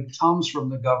livelihood comes from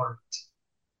the government.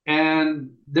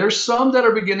 And there's some that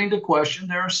are beginning to question.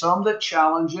 There are some that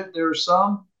challenge it.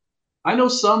 I know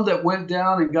some that went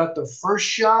down and got the first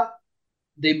shot.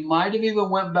 They might have even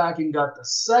went back and got the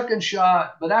second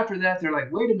shot. But after that, they're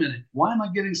like, wait a minute, why am I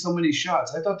getting so many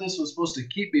shots? I thought this was supposed to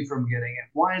keep me from getting it.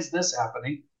 Why is this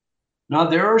happening? Now,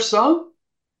 there are some,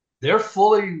 they're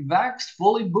fully vaxxed,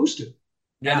 fully boosted.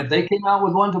 Yeah. And if they came out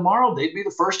with one tomorrow, they'd be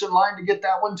the first in line to get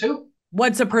that one too.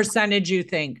 What's a percentage you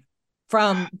think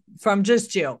from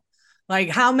just you? Like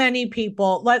how many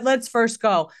people, let's first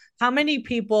go. How many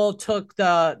people took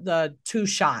the 2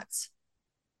 shots?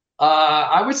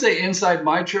 I would say inside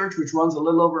my church, which runs a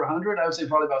little over 100, I would say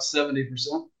probably about 70%.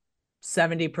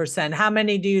 70%. How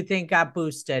many do you think got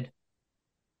boosted?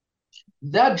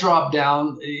 That dropped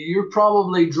down. You're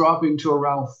probably dropping to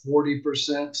around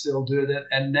 40% still doing it.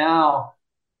 And now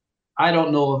I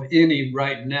don't know of any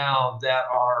right now that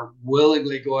are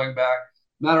willingly going back.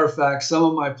 Matter of fact, some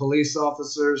of my police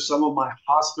officers, some of my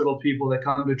hospital people that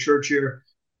come to church here,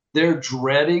 they're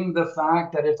dreading the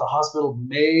fact that if the hospital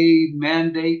may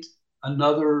mandate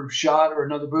another shot or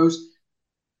another boost,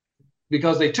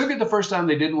 because they took it the first time,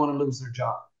 they didn't want to lose their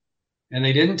job. And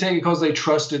they didn't take it because they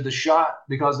trusted the shot,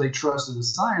 because they trusted the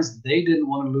science. They didn't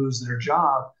want to lose their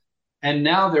job. And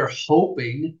now they're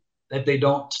hoping that they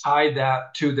don't tie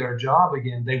that to their job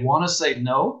again. They want to say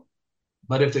no,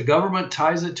 but if the government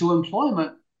ties it to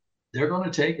employment, they're going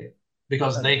to take it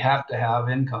because they have to have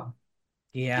income.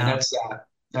 Yeah. And that's sad.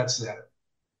 That's sad.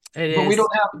 It but is.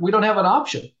 we don't have an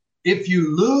option. If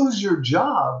you lose your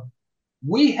job,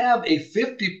 we have a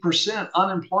 50%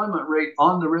 unemployment rate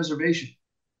on the reservation.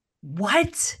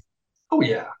 What? Oh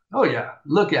yeah.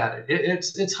 Look at it.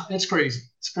 It's crazy.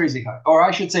 It's crazy high. Or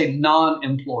I should say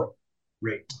non-employed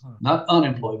rate, not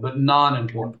unemployed, but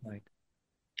non-employed.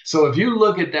 So if you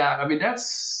look at that, I mean,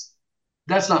 that's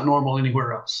not normal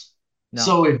anywhere else. No.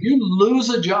 So if you lose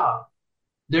a job,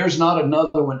 there's not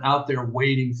another one out there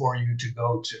waiting for you to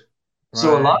go to. Right.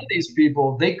 So a lot of these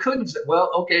people, they couldn't say,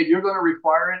 well, okay, you're going to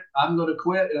require it. I'm going to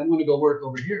quit and I'm going to go work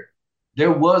over here.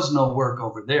 There was no work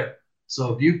over there.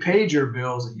 So if you paid your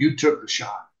bills, you took the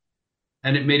shot,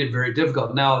 and it made it very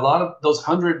difficult. Now, a lot of those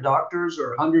 100 doctors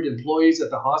or 100 employees at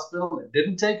the hospital that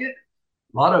didn't take it,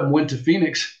 a lot of them went to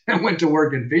Phoenix and went to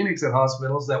work in Phoenix at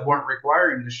hospitals that weren't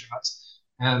requiring the shots.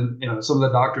 And, some of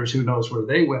the doctors, who knows where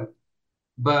they went.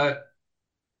 But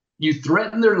you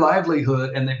threaten their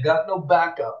livelihood and they've got no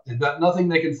backup. They've got nothing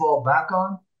they can fall back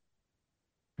on.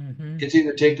 Mm-hmm. It's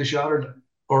either take the shot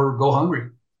or go hungry.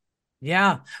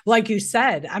 Yeah. Like you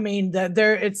said, I mean,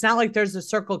 it's not like there's a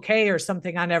Circle K or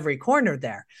something on every corner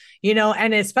there,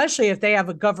 and especially if they have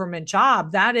a government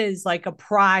job, that is like a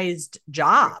prized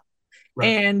job. Right.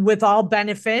 And with all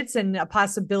benefits and a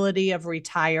possibility of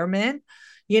retirement,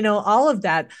 all of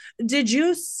that. Did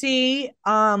you see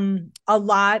a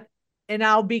lot, and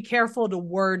I'll be careful to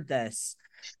word this,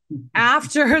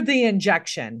 after the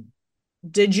injection,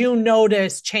 did you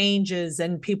notice changes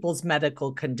in people's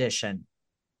medical condition?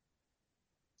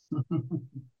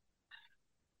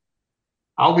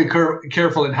 I'll be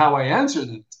careful in how I answer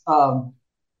that.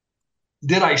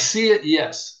 Did I see it?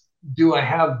 Yes. Do I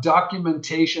have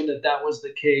documentation that was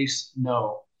the case?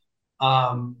 No.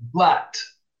 But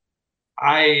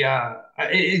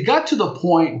it got to the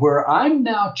point where I'm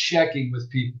now checking with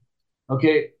people.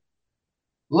 Okay.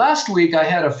 Last week I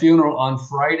had a funeral on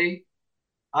Friday.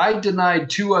 I denied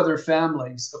 2 other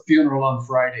families a funeral on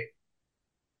Friday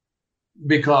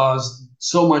because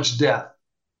so much death.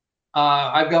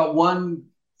 I've got one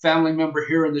family member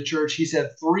here in the church. He's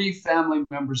had 3 family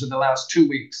members in the last 2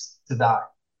 weeks to die.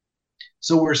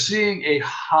 So we're seeing a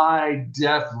high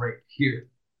death rate here.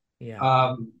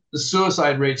 Yeah. The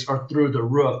suicide rates are through the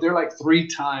roof. They're like 3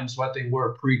 times what they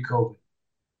were pre-COVID.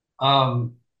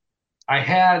 I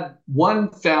had one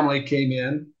family came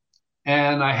in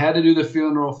and I had to do the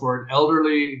funeral for an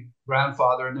elderly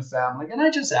grandfather in the family. And I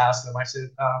just asked them, I said,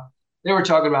 they were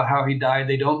talking about how he died.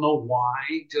 They don't know why.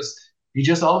 He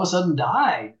just all of a sudden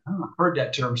died. I heard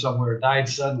that term somewhere. Died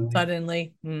suddenly.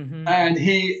 Suddenly. Mm-hmm. And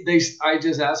I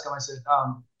just asked him. I said,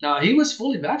 "Now he was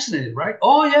fully vaccinated, right?"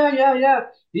 "Oh yeah.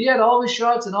 He had all his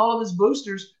shots and all of his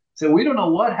boosters." So we don't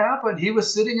know what happened. He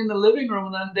was sitting in the living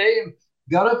room one day and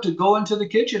got up to go into the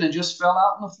kitchen and just fell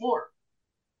out on the floor.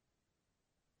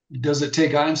 Does it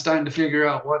take Einstein to figure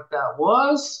out what that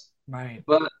was? Right.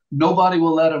 But nobody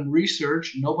will let him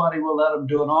research. Nobody will let him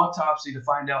do an autopsy to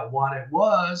find out what it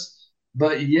was.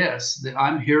 But yes,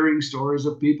 I'm hearing stories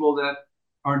of people that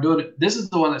aren't doing it. This is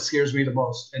the one that scares me the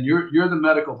most. And you're the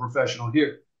medical professional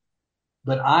here.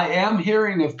 But I am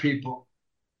hearing of people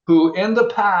who in the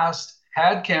past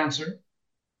had cancer.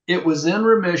 It was in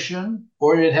remission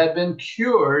or it had been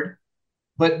cured,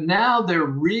 but now they're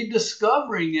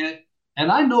rediscovering it. And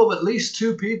I know of at least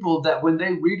 2 people that when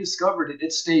they rediscovered it,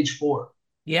 it's stage 4.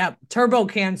 Yeah, turbo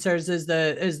cancers is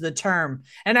the term,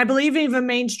 and I believe even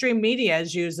mainstream media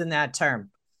is using that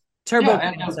term, turbo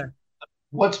cancer.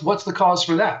 What's the cause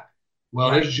for that?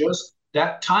 Well, It's just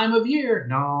that time of year.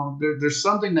 No, there's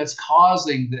something that's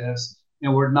causing this,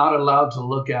 and we're not allowed to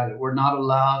look at it. We're not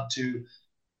allowed to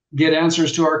get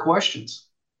answers to our questions,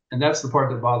 and that's the part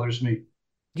that bothers me.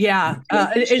 Yeah,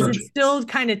 is it still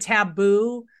kind of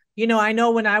taboo? I know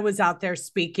when I was out there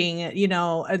speaking,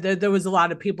 there was a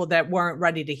lot of people that weren't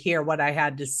ready to hear what I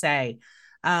had to say.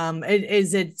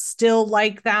 Is it still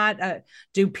like that?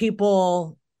 Do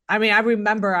people, I mean, I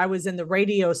remember I was in the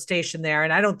radio station there,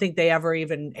 and I don't think they ever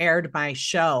even aired my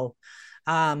show,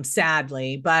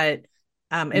 sadly. But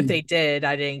if they did,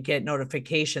 I didn't get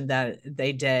notification that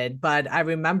they did. But I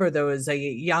remember there was a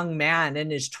young man in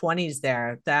his 20s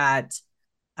there that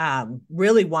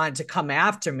really wanted to come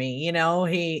after me. You know,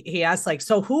 he asked like,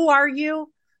 "So who are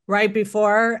you?" Right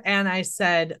before, and I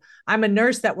said, "I'm a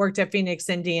nurse that worked at Phoenix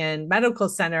Indian Medical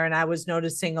Center, and I was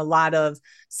noticing a lot of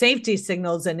safety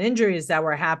signals and injuries that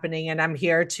were happening, and I'm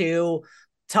here to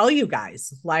tell you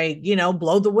guys, like, you know,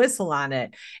 blow the whistle on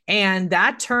it." And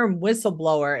that term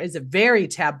whistleblower is a very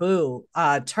taboo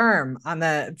term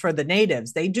for the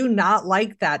natives. They do not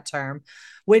like that term,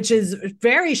 which is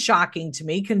very shocking to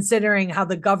me, considering how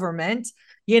the government,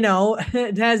 you know,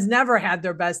 has never had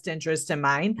their best interest in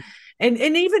mind. And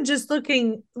even just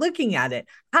looking at it,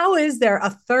 how is there a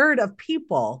third of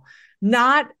people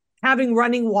not having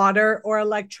running water or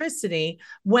electricity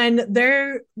when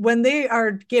they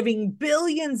are giving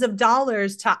billions of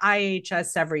dollars to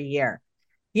IHS every year?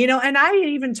 You know, and I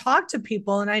even talked to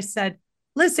people and I said,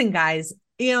 "Listen, guys,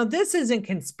 you know, this isn't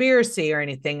conspiracy or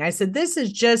anything." I said, "This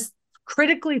is just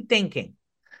critically thinking.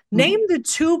 Name the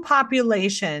two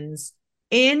populations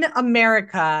in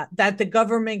America that the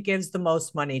government gives the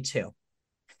most money to: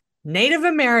 Native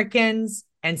Americans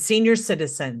and senior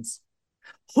citizens.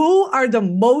 Who are the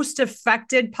most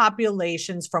affected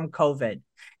populations from COVID?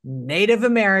 Native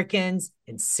Americans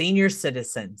and senior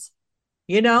citizens,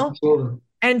 you know?" Absolutely.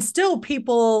 And still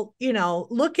people, you know,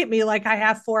 look at me like I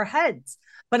have four heads.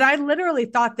 But I literally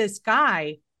thought this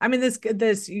guy, I mean,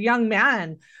 this young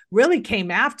man really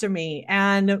came after me.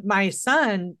 And my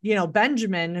son, you know,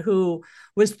 Benjamin, who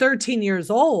was 13 years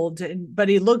old, but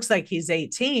he looks like he's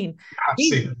 18.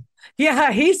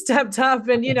 He stepped up,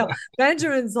 and, you know,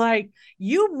 Benjamin's like,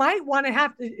 "You might want to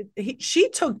have to, she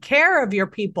took care of your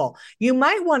people. You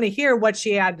might want to hear what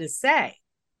she had to say."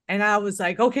 And I was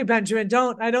like, "Okay, Benjamin,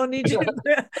 I don't need you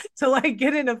to like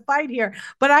get in a fight here."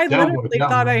 But I literally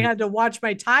thought I had to watch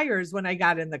my tires when I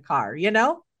got in the car, you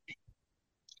know?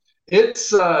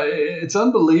 It's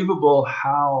unbelievable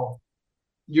how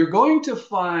you're going to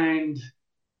find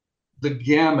the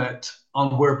gamut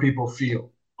on where people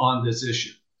feel on this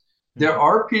issue. There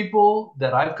are people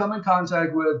that I've come in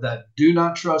contact with that do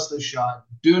not trust the shot,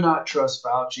 do not trust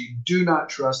Fauci, do not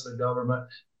trust the government,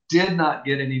 did not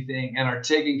get anything, and are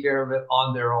taking care of it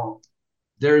on their own.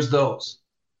 There's those.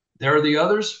 There are the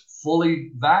others,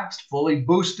 fully vaxxed, fully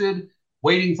boosted,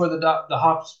 waiting for the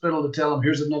hospital to tell them,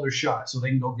 "Here's another shot," so they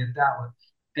can go get that one.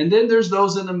 And then there's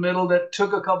those in the middle that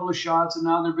took a couple of shots and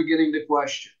now they're beginning to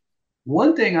question.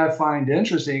 One thing I find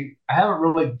interesting, I haven't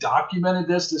really documented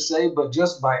this to say, but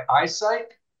just by eyesight,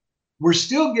 we're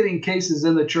still getting cases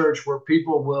in the church where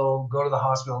people will go to the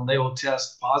hospital and they will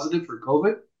test positive for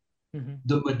COVID.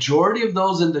 The majority of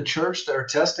those in the church that are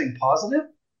testing positive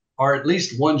are at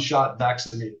least one shot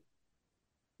vaccinated.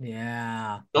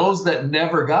 Yeah. Those that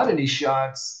never got any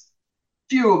shots,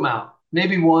 few amount,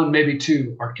 maybe one, maybe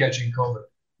two, are catching COVID.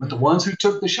 But the ones who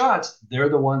took the shots, they're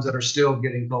the ones that are still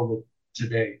getting COVID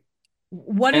today.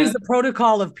 What is the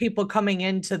protocol of people coming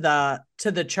into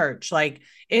the church? Like,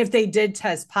 if they did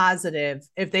test positive,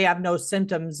 if they have no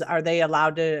symptoms, are they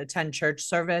allowed to attend church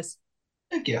service?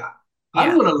 Heck yeah.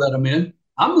 I'm going to let them in.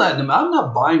 I'm letting them. I'm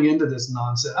not buying into this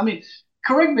nonsense. I mean,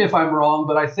 correct me if I'm wrong,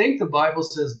 but I think the Bible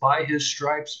says by his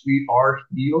stripes we are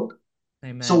healed.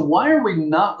 Amen. So why are we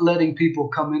not letting people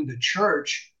come into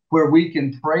church where we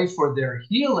can pray for their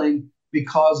healing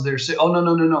because they're sick? "Oh,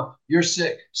 no. You're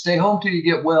sick. Stay home till you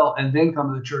get well and then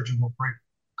come to the church and we'll pray."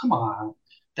 Come on.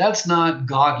 That's not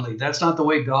godly. That's not the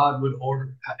way God would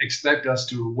expect us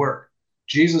to work.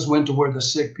 Jesus went to where the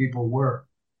sick people were.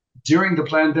 During the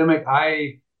pandemic,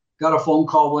 I got a phone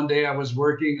call one day. I was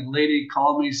working, and a lady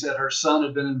called me, said her son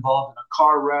had been involved in a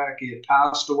car wreck. He had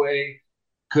passed away.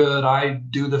 Could I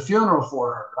do the funeral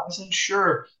for her? I said,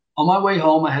 sure. On my way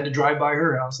home, I had to drive by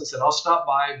her house. I said, I'll stop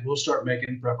by. We'll start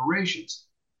making preparations.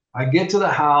 I get to the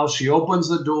house. She opens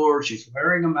the door. She's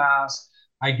wearing a mask.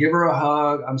 I give her a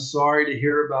hug. "I'm sorry to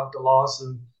hear about the loss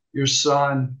of your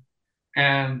son.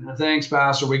 And thanks,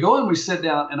 Pastor." We go and we sit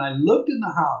down, and I looked in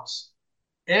the house.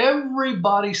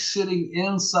 Everybody sitting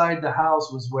inside the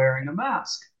house was wearing a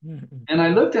mask. And I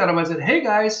looked at them. I said, "Hey,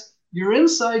 guys, you're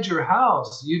inside your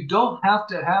house. You don't have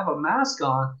to have a mask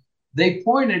on." They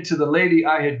pointed to the lady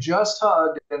I had just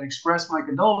hugged and expressed my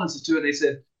condolences to, and they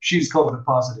said, "She's COVID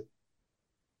positive."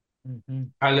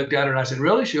 I looked at her and I said,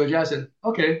 "Really?" She goes, "Yeah." I said,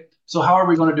 "Okay, so how are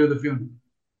we going to do the funeral?"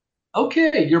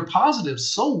 "Okay, you're positive.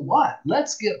 So what?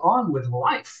 Let's get on with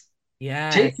life.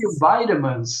 Yes. Take your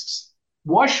vitamins.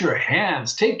 Wash your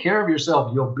hands. Take care of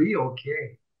yourself. You'll be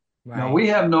okay." Now Right. we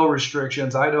have no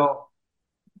restrictions. I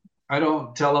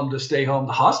don't tell them to stay home.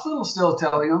 The hospital's still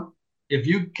telling them if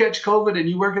you catch COVID and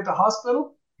you work at the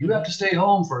hospital, you have to Mhm. stay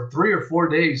home for 3 or 4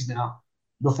 days now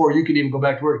before you can even go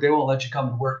back to work. They won't let you come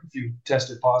to work if you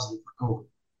tested positive for COVID.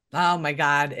 Oh my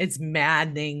God. It's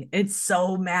maddening. It's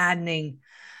so maddening.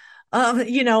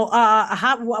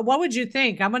 What would you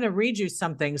think? I'm going to read you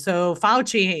something. So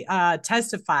Fauci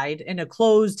testified in a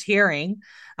closed hearing.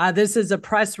 This is a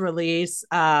press release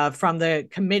from the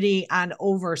Committee on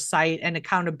Oversight and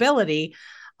Accountability,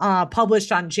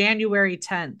 published on January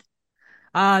 10th.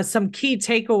 Some key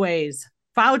takeaways.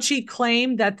 Fauci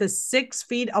claimed that the 6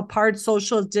 feet apart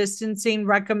social distancing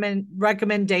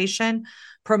recommendation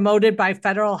promoted by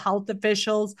federal health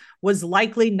officials was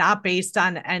likely not based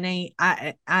on any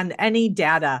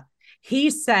data. He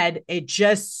said it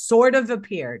just sort of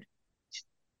appeared.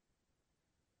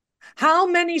 How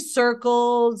many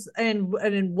circles and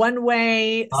in one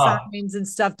way Ah, signs and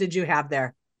stuff did you have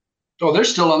there? oh, they're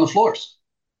still on the floors.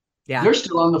 Yeah, They're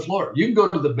still on the floor. You can go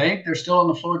to the bank, they're still on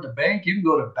the floor at the bank. You can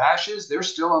go to Bash's, they're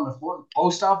still on the floor. The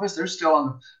post office, they're still on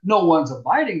the, no one's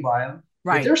abiding by them, but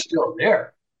right. they're still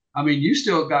there. I mean, you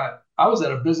still got, I was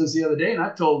at a business the other day and I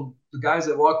told the guys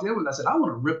that walked in with, I said, I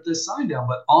want to rip this sign down.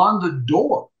 But on the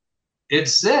door, it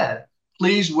said,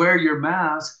 please wear your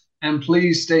mask and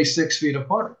please stay 6 feet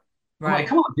apart. I'm like, Right.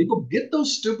 come on, people, get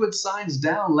those stupid signs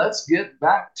down. Let's get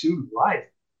back to life.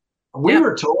 We Yep.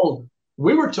 were told,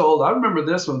 we were told, I remember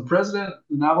this when President of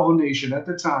the Navajo Nation at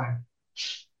the time,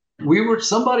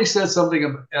 somebody said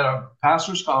something at a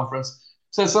pastor's conference,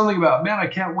 said something about, man, I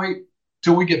can't wait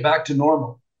till we get back to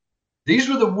normal. These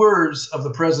were the words of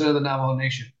the president of the Navajo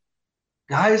Nation.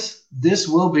 Guys, this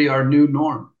will be our new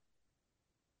norm.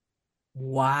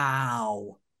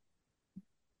 Wow.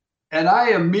 And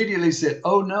I immediately said,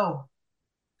 oh no,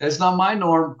 that's not my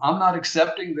norm. I'm not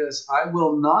accepting this. I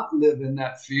will not live in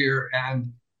that fear.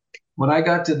 And when I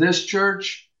got to this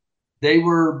church, they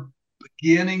were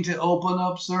beginning to open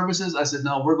up services. I said,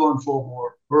 no, we're going full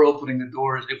bore. We're opening the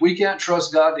doors. If we can't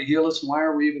trust God to heal us, why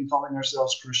are we even calling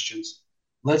ourselves Christians?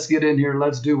 Let's get in here.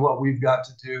 Let's do what we've got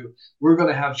to do. We're going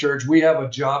to have church. We have a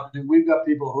job to do. We've got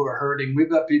people who are hurting.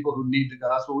 We've got people who need the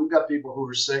gospel. We've got people who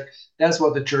are sick. That's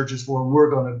what the church is for.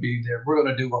 We're going to be there. We're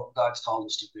going to do what God's called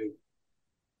us to do.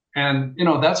 And,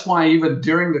 that's why even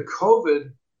during the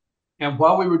COVID and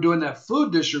while we were doing that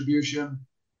food distribution,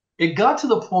 it got to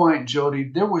the point,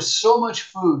 Jodi, there was so much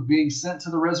food being sent to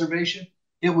the reservation,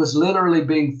 it was literally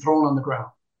being thrown on the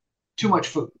ground. Too much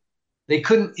food. They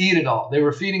couldn't eat it all. They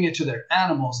were feeding it to their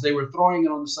animals. They were throwing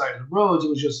it on the side of the roads. It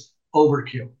was just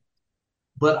overkill.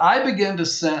 But I began to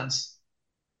sense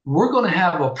we're going to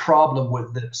have a problem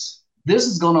with this. This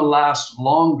is going to last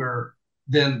longer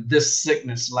than this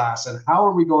sickness lasts. And how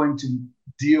are we going to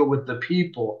deal with the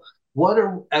people?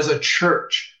 As a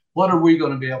church, what are we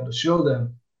going to be able to show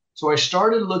them? So I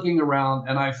started looking around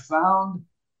and I found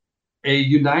a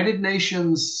United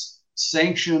Nations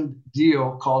sanctioned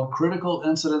deal called critical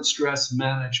incident stress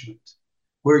management,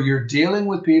 where you're dealing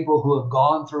with people who have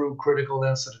gone through critical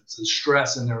incidents and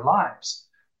stress in their lives.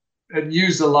 And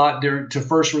used a lot to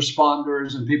first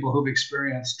responders and people who've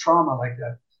experienced trauma like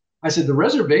that. I said, the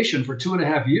reservation for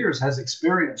 2.5 years has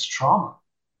experienced trauma.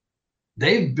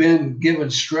 They've been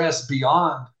given stress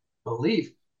beyond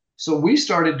belief. So we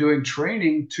started doing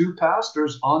training to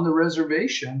pastors on the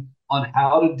reservation on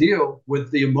how to deal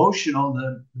with the emotional,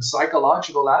 the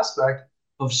psychological aspect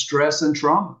of stress and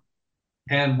trauma.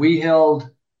 And we held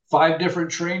 5 different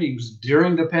trainings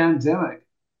during the pandemic.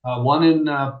 One in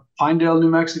Pinedale, New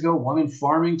Mexico, one in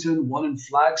Farmington, one in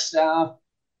Flagstaff,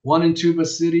 one in Tuba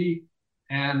City,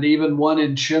 and even one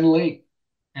in Chinle.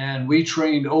 And we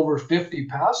trained over 50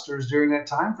 pastors during that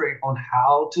time frame on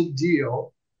how to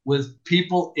deal with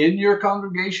people in your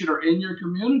congregation or in your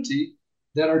community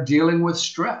that are dealing with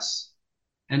stress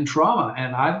and trauma.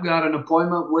 And I've got an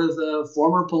appointment with a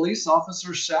former police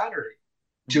officer Saturday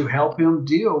to help him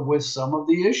deal with some of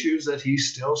the issues that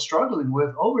he's still struggling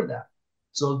with over that.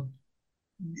 So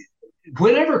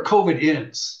whenever it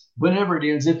ends,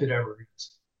 if it ever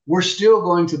ends, we're still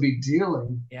going to be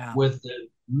dealing Yeah. with the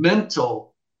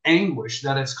mental anguish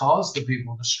that it's caused to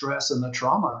people, the stress and the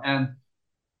trauma. And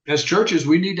as churches,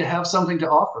 we need to have something to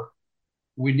offer.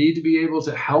 We need to be able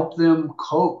to help them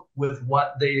cope with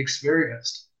what they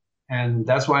experienced. And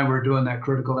that's why we're doing that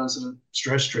critical incident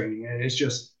stress training. It's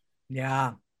just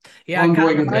Yeah. Yeah. God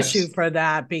ongoing bless you events. for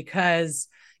that, because,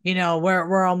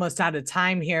 we're almost out of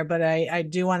time here, but I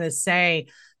do want to say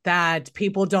that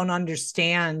people don't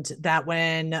understand that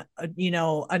when,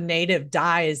 a native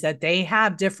dies, that they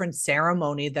have different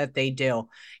ceremony that they do,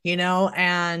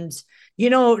 and, you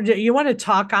want to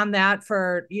talk on that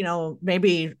for,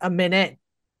 maybe a minute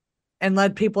and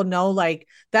let people know like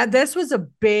that this was a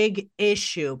big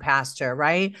issue, Pastor,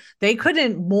 right? They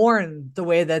couldn't mourn the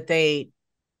way that they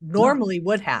normally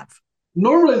would have.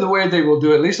 Normally the way they will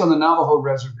do, at least on the Navajo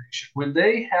reservation, when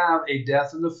they have a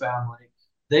death in the family,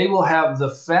 they will have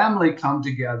the family come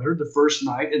together the first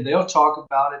night and they'll talk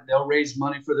about it. They'll raise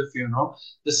money for the funeral.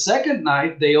 The second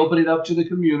night, they open it up to the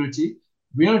community.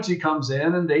 Community comes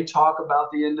in and they talk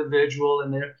about the individual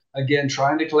and they're, again,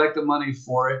 trying to collect the money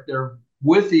for it. They're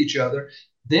with each other.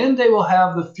 Then they will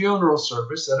have the funeral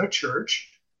service at a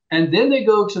church. And then they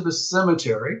go to the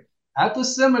cemetery. At the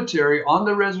cemetery on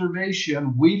the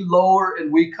reservation, we lower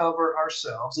and we cover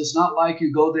ourselves. It's not like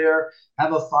you go there,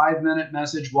 have a 5-minute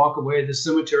message, walk away. The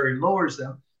cemetery lowers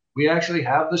them. We actually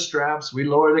have the straps. We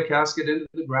lower the casket into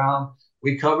the ground.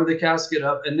 We cover the casket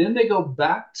up. And then they go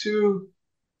back to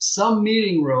some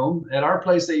meeting room. At our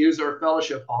place, they use our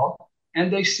fellowship hall.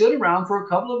 And they sit around for a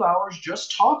couple of hours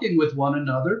just talking with one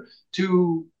another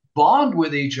to bond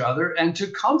with each other and to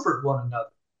comfort one another.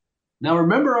 Now,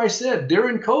 remember I said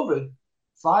during COVID,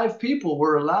 5 people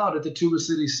were allowed at the Tuba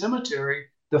City Cemetery.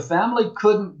 The family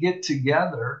couldn't get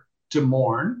together to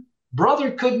mourn.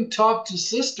 Brother couldn't talk to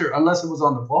sister unless it was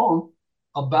on the phone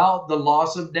about the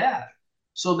loss of dad.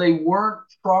 So they weren't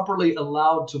properly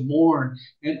allowed to mourn.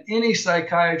 And any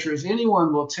psychiatrist,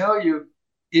 anyone will tell you,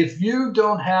 if you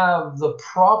don't have the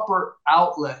proper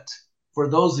outlet for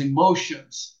those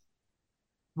emotions,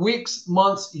 weeks,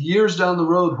 months, years down the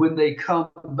road, when they come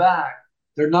back,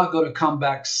 they're not going to come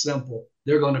back simple.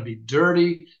 They're going to be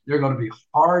dirty. They're going to be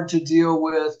hard to deal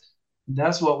with.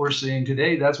 That's what we're seeing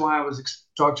today. That's why I was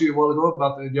talking to you a while ago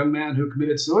about the young man who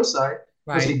committed suicide,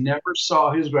 because he never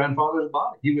saw his grandfather's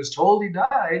body. He was told he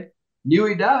died, knew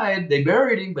he died. They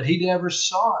buried him, but he never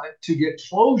saw it to get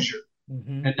closure.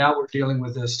 Mm-hmm. And now we're dealing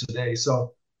with this today.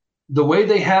 So the way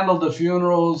they handled the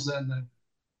funerals and the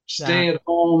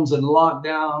stay-at-homes and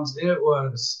lockdowns, it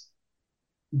was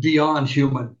beyond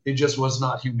human. It just was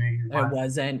not humane. It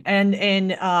wasn't.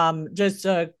 And just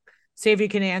see if you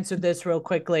can answer this real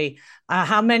quickly.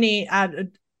 How many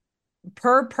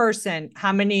per person?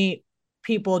 How many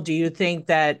people do you think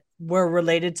that were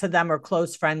related to them or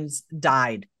close friends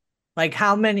died? Like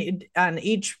how many on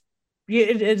each?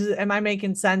 Am I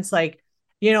making sense? Like,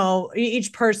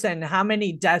 each person. How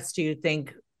many deaths do you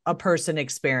think a person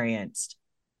experienced?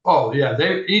 Oh, yeah.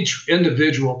 Each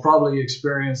individual probably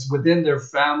experienced within their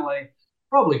family,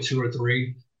 probably 2 or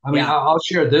 3. I mean, I'll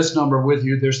share this number with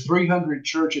you. There's 300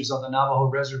 churches on the Navajo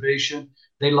reservation.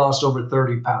 They lost over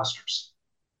 30 pastors.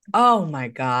 Oh, my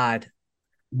God.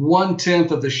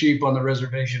 1/10 of the sheep on the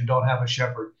reservation don't have a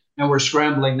shepherd. And we're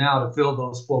scrambling now to fill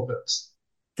those pulpits.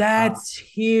 That's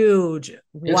huge.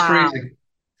 It's crazy.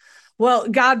 Well,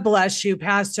 God bless you,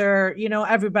 Pastor.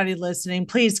 Everybody listening,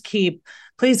 please keep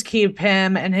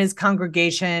him and his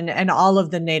congregation and all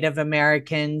of the Native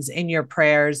Americans in your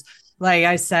prayers. Like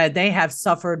I said, they have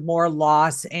suffered more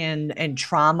loss and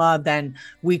trauma than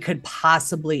we could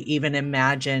possibly even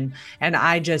imagine. And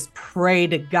I just pray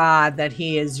to God that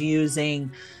he is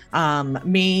using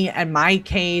me and my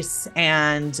case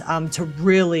and to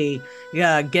really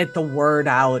get the word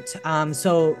out.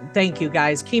 So thank you,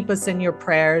 guys. Keep us in your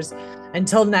prayers.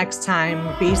 Until next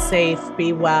time, be safe,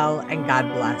 be well, and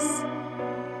God bless.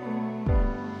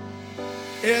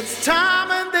 It's time